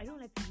Biko. I don't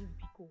like to use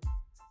Biko.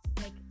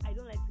 Like I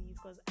don't like to use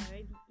because I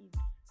already eat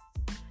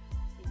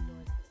a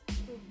lot.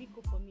 So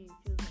Biko for me it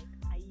feels like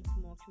I eat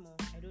much more.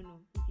 I don't know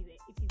if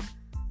it's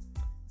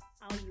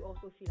how you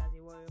also feel as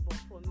a warrior, but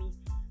for me,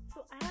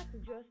 so I had to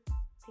just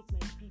take my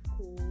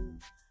Biko,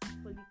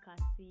 folic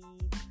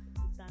acid,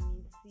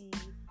 vitamin C,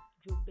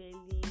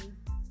 Jobelin,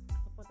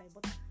 support I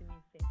bought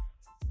Astamin self.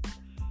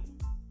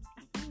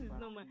 Astamin is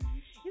normal.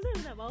 It's not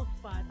even about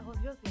fat. I was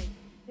just like,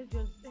 let's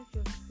just stay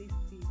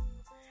safe.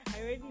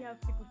 I already have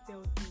sickle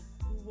cell to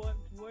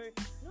worry,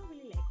 not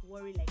really like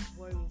worry. I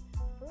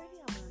already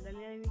have an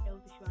underlying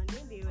health issue, and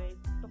then they were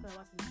talking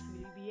about it.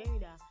 You'll be hearing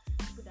that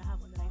people that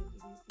have underlying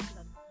issues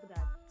are people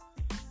that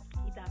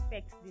it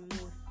affects the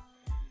most.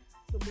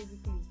 So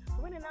basically,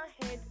 when I now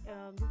heard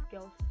this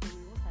girl's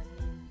story, what's her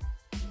name?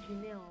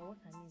 Janelle,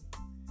 what's her name?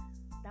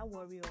 That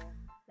warrior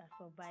that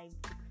survived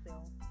sickle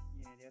cell.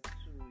 Yeah, there are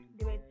two.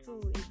 There were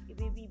two, a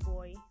baby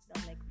boy that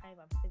was like 5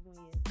 or 7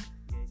 years.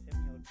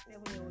 Yeah,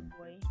 7-year-old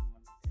boy.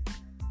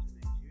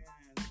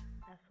 Nigerian.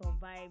 That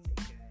survived.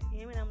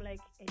 Yeah, and I'm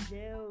like,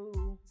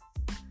 hello,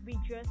 we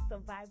just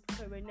survived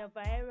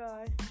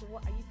coronavirus. So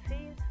what are you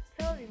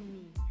telling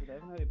me? So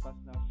there's not a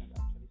personal friend that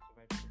actually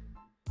survived coronavirus.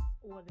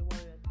 Who was a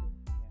warrior too?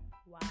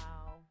 Yeah.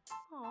 Wow.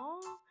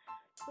 Aww.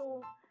 So,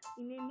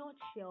 in a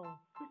nutshell,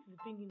 this is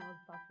bringing us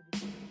back to the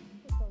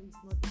sickle is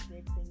not a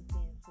death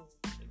sentence. So,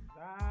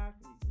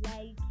 Exactly.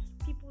 like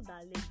people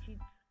that legit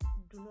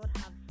do not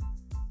have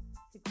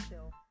sickle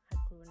cell had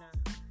corona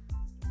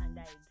and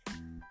died.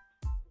 I'm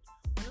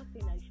not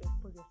saying that you should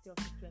expose yourself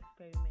to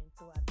experiment.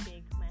 So I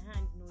beg, my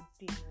hand no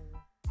deal.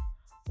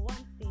 But what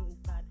I'm saying is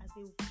that as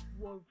a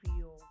warrior,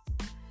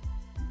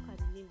 look at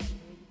the name that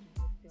you already give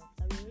yourself.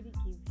 That we already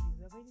gave you.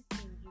 We already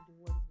told you the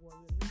word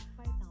warrior. You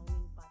fight and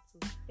win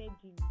battles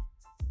steadily,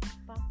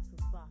 back to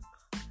back.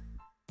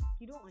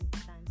 You don't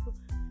understand. So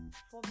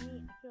for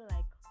me, I feel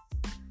like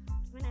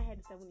when I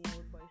heard the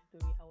 7-year-old boy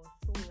story, I was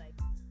so like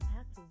I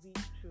had to read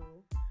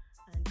through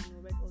and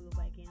read all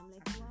over again. I'm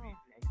like, wow.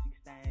 Like 6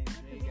 times.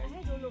 I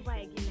heard all over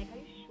again. Like, are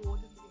you sure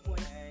this is boy?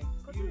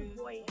 Because this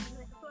boy, and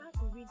like, so I had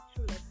to read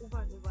through like over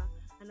and over,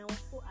 and I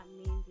was so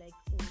amazed. Like,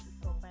 oh, he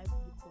survived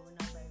the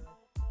coronavirus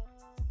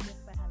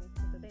despite having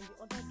sickle. Then the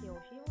other girl,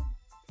 she was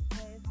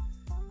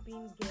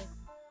being guest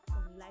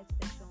on live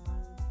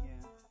sessions.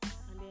 Yeah.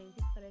 And then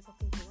people started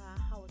talking to her.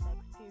 How was the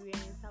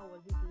experience? How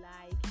was it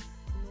like?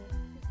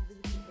 This is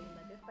really saying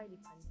that despite the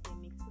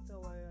pandemic,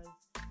 sickle warriors,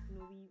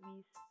 we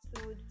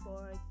stood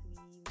forth, we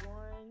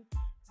won,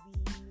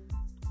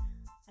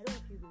 I don't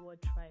want to use the word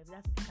tribe,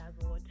 that's Peter's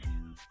word.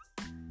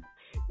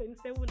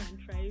 27 and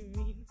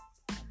thriving.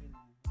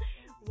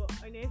 But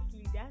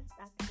honestly, that's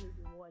actually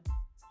the word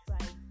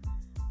tribe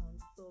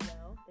so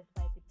well,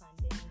 despite the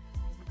pandemic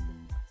and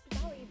everything. So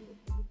how are you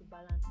able to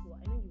balance work?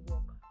 I know you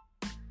work.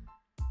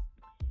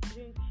 You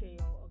don't need to share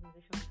your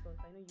organization with us.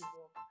 I know you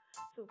work.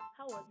 So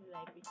how was it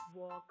like with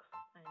work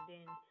and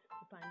then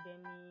the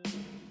pandemic,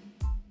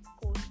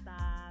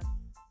 co-staff,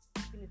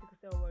 being a sickle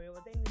cell warrior?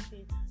 Was there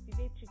anything, did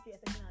they treat you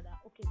exceptional that,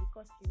 okay,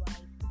 because you are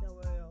a sickle cell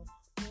warrior,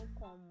 don't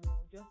come,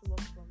 just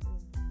work from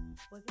home?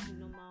 Was it the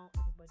normal,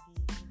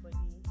 everybody?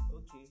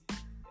 Okay.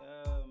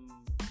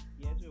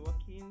 Yes, we're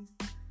working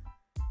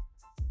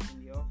in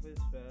the office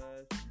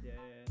first,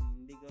 then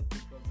Lagos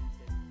State government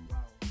said,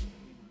 wow,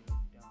 we're going to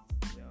lock down.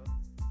 Well,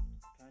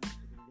 can't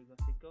to be Lagos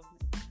State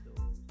government, so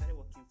we started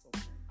working from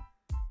home.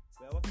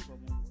 Well, working from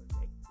home was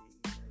hectic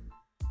because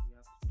you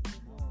have to do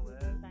more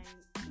work,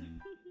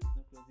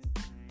 no closing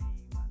time,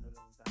 and all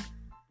of that.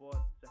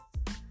 But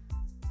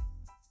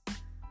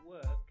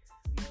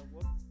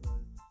work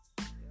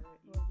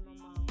was easy,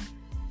 normal.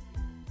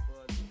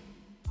 but the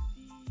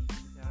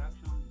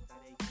interaction we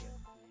started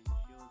getting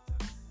showed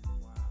that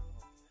wow,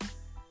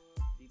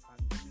 the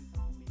pandemic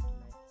made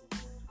life worse for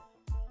some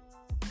people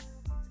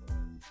because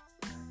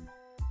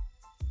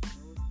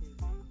no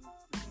savings,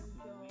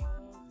 no make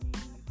money.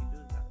 If you do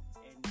that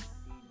any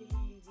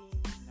daily,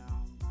 now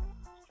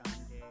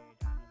stranded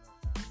and all of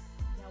that.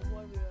 They are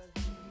warriors.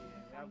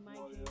 We have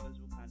warriors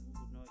who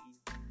could not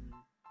even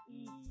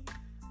eat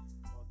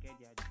or get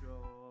their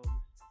drugs.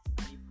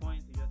 At the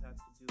point, you just have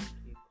to do,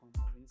 okay, come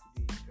on, we need to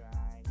do a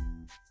drive and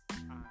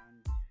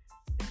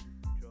send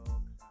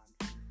drugs and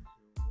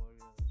food to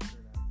warriors so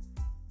that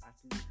at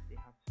least they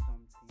have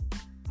something.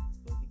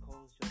 But the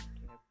calls just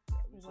kept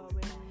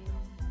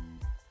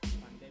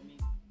pandemic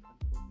and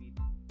COVID.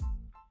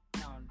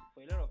 Now,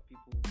 for a lot of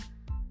people,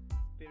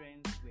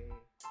 parents were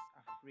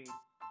afraid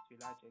to a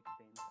large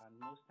extent, and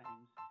most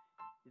times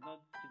it's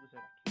not sickle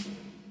cell that kills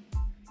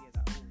them. Fear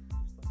that, oh,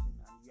 this person,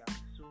 and you are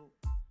so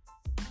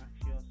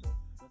anxious of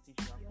not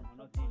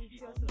nothing should,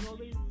 subconscious is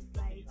always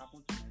like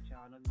happen to my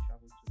child, nothing should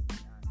happen to me,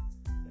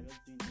 and they're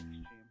just doing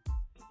extreme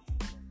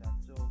of that.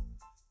 So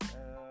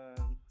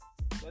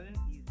it wasn't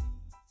easy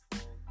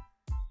for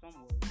some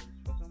warriors.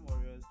 For some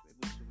warriors, were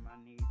able to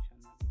manage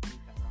and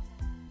navigate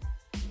around.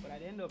 But at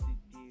the end of the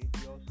day,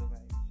 we all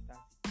survived.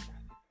 That's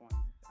the point.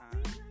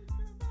 And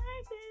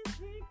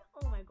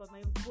oh my god,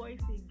 my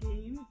voice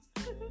again.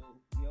 so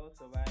we all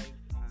survived,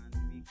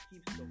 and we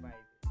keep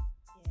surviving.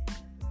 Yeah.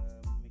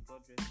 May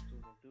God rest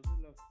souls of those who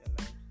lost their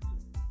lives to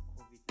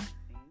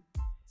COVID-19.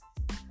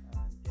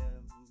 And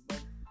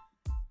but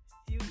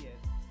still,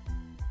 yes,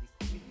 the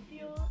COVID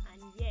Still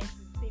and yes,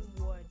 the same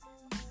word.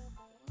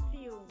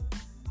 Still.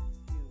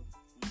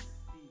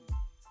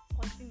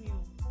 Continue.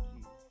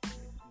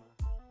 Yes, ma.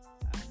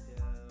 And we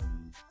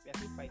are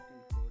still fighting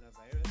the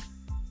coronavirus.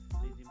 So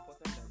it's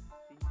important that we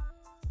keep safe.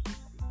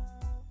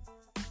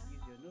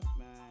 Use your nose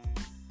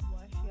mask.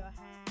 Wash your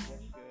hands.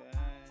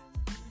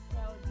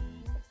 Healthy.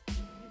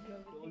 Use your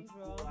routine Don't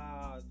drugs. go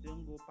out.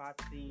 Don't go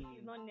partying.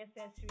 It's not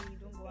necessary.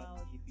 Don't go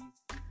out. If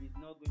it's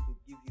not going to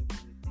give you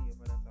money, stay in your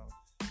father's house.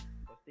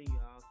 Or stay in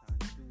your house and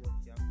do what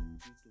you have to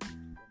do to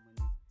make your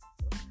money.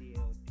 Or stay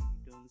healthy.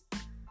 Don't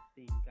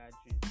stay in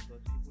gatherings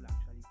because people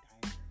actually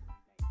dying from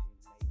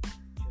COVID-19. Like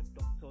your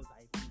doctors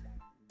are even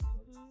dying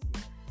because they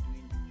are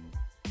doing the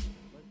job.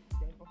 But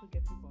they're also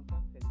getting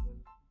contacted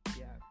because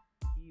they are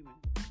human.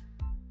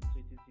 So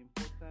it is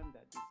important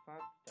that the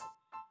fact that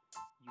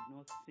you've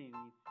not seen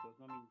it does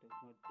not mean it does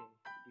not there.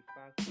 The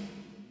fact that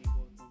your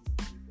neighbors don't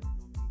do it does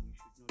not mean you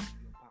should not do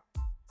your part.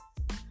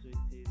 So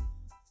it is,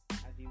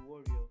 as a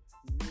warrior,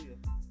 know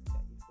yourself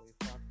that for a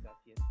fact that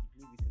yes,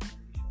 you live with a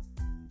condition.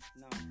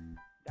 Now,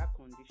 that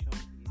condition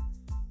is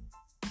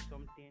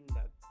something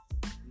that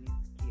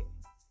needs care.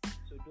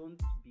 So don't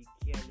be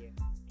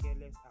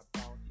careless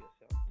about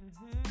yourself.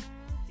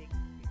 Take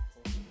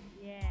precautions.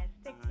 Yes,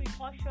 take And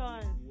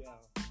precautions. eat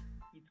well.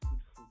 Eat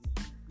good food.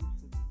 Good food will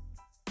give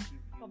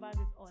you Covers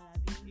it all,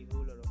 Abi. a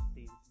whole lot of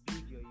things.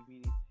 Build your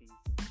immunity,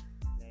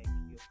 like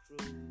your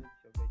fruits,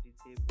 your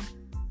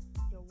vegetables,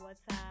 Your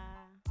water.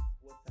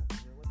 water.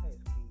 Well, water is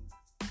king.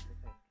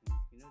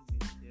 You know,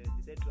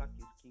 the dead black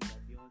is king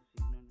at Beyonce.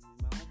 No, in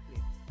my own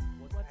place,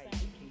 water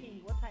is king.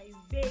 Water is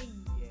bae.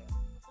 Yeah.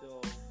 So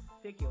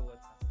take your water.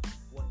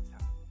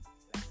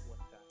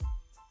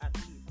 At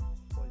least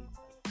 4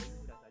 liters for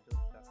you that are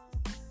just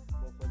starting.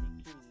 But for the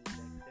king, like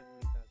 7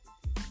 liters a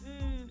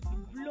day.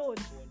 Blood.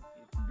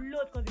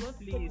 Blood because you want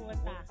to Please, take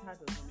water. water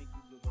does not make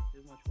you blow, but so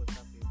much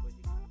water for your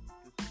body can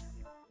do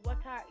something.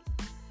 Water,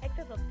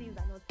 excess of things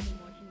are not too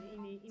much.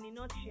 In a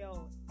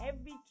nutshell,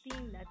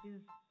 everything that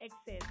is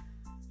excess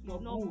is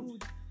not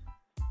good.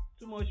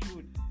 Too much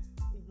food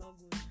It's not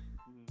good.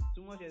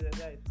 Too much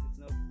exercise is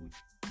not good.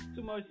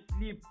 Too much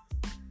sleep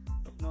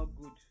is not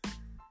good.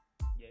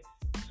 Yes.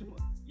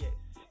 Yes.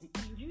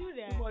 You know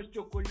that Too much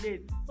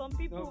chocolate. some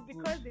people, not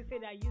because good. they say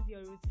that use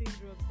your routine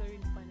drugs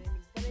during the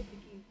pandemic, they're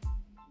taking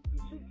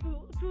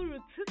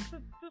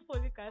two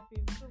folic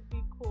acid, 2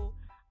 Pico.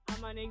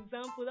 I'm an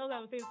example. That's what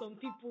I'm saying. Some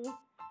people,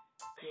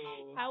 So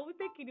I will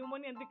take it in the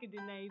morning and take it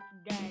the night.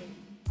 Guys,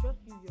 just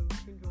use your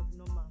routine drug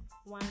normal.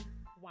 One.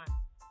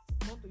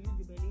 You want to use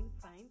the Berlin?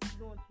 Fine. You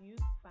don't want to use?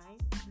 Fine.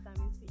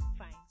 Vitamin C?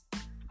 Fine.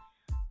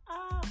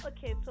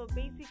 Okay. So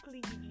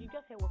basically, you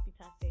just heard what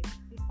Peter said.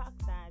 The fact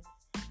that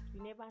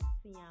you never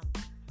see him,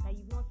 that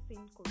you've not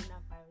seen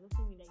coronavirus,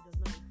 doesn't mean that it does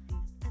not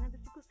exist. And as a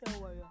sickle cell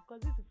warrior,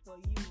 because this is for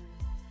you,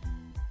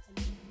 and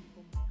this is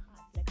from my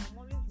heart. Like I'm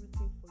always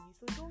rooting for you.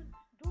 So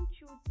don't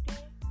you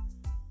dare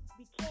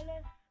be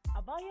careless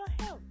about your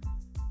health.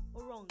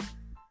 Or wrong.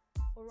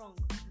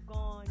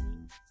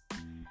 Gone.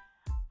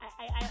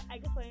 I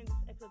just wanted this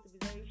episode to be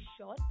very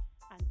short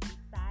and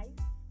precise.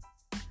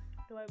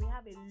 So we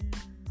have a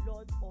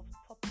lot of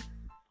topics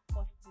to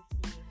discuss this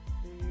year.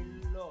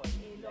 a lot.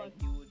 Like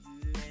you would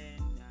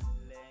learn.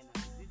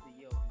 This is the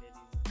year of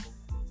learning.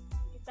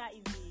 Peter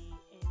is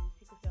a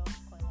sickle cell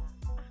scholar.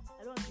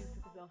 I don't want to use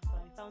sickle cell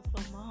scholar. It sounds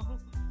somehow.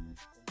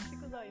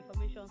 Sickle cell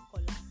information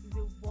scholar. He's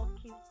a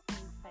walking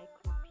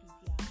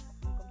encyclopedia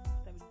when it comes to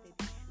stability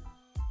issues.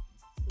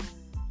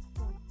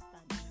 So I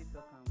don't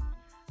understand.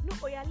 No,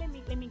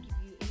 let me give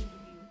you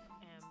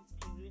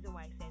the reason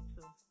why I said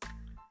so.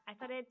 I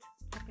started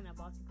talking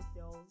about sickle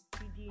cell,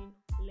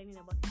 learning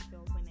about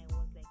sickle cell when I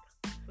was like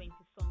 20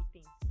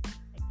 something,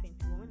 like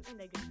 21. When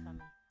did I join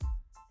Sammy?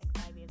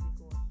 Like 5 years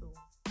ago or so.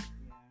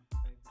 Yeah,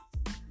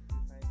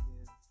 5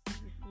 years.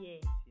 This year.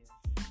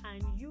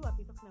 And you have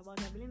been talking about,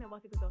 I've been learning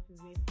about sickle cell since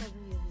we were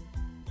 7 years old.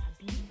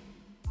 Abi,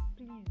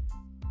 please.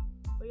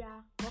 Oh yeah,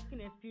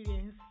 working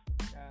experience.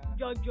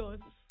 Judge us.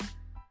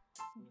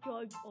 I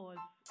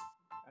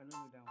don't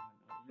know that one.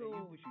 So,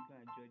 you should go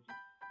and judge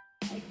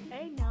it.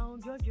 Hey now,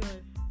 judge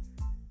us.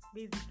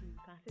 Basically, you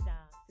can say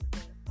that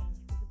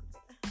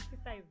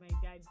sister is my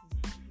daddy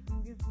in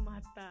this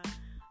matter.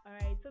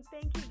 Alright, so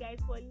thank you guys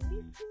for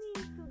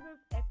listening to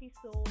this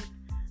episode.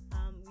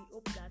 We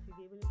hope that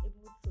we'll be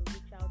able to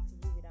reach out to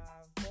you with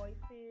our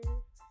voices,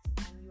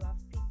 and you have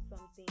picked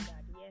something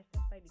that yes,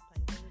 despite the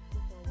pandemic,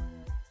 people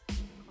were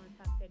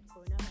contacted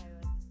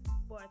coronavirus,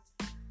 but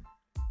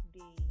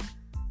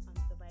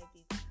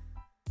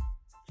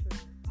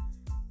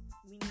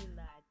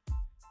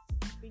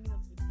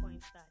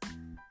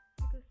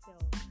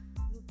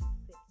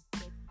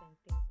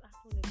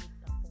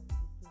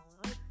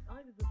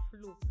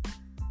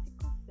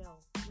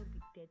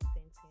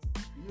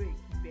know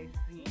they keep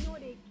person. You know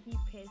they keep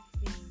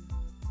person.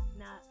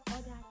 Now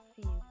other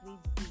things we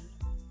do.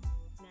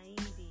 Now in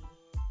the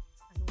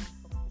I know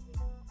what talk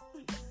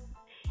about.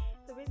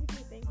 So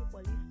basically, thank you for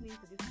listening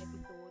to this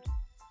episode.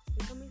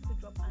 We promise to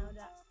drop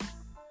another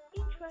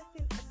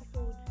interesting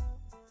episode.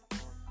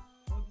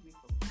 What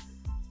week of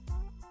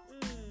I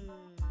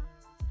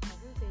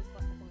won't say it's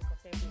first week of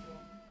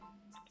everyone.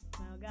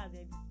 My guys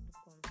ready to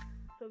come.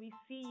 So we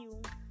see you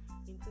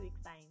in 2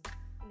 weeks time.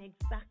 In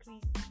exactly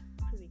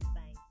 2 weeks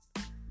time.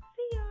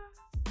 See ya.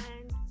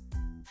 And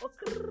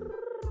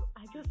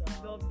I just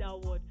love that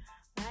word.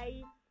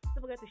 Bye.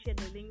 Don't forget to share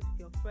the links with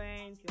your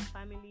friends, your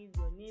families,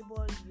 your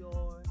neighbors,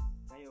 your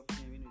your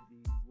friend when it be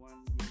 1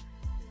 year.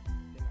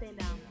 send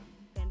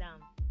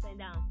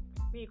down.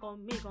 Me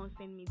can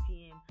send me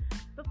DM.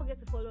 Don't forget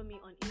to follow me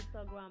on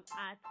Instagram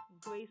at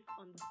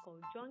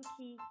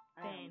Grace_Junkie10.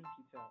 I am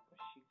Peter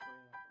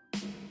Oshikoya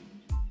on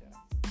Twitter,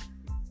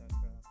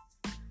 Instagram,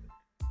 Facebook.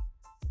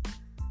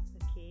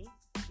 Okay,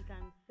 you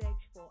can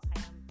search for I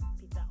am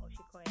Peter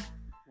Oshikoya.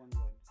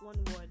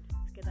 One word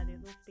together.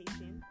 There's no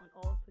spacing on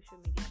all social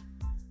media: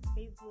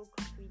 Facebook,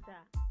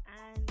 Twitter,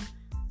 and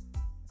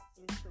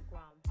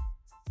Instagram.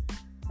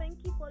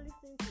 Thank you for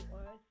listening to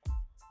us.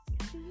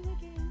 See you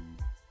again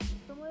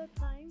some other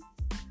time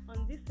on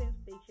this same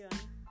station.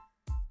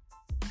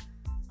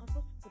 I'm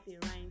supposed to put a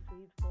rhyme to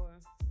it for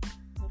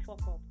no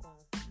fuck up.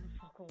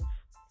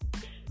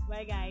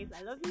 Bye guys,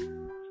 I love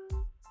you.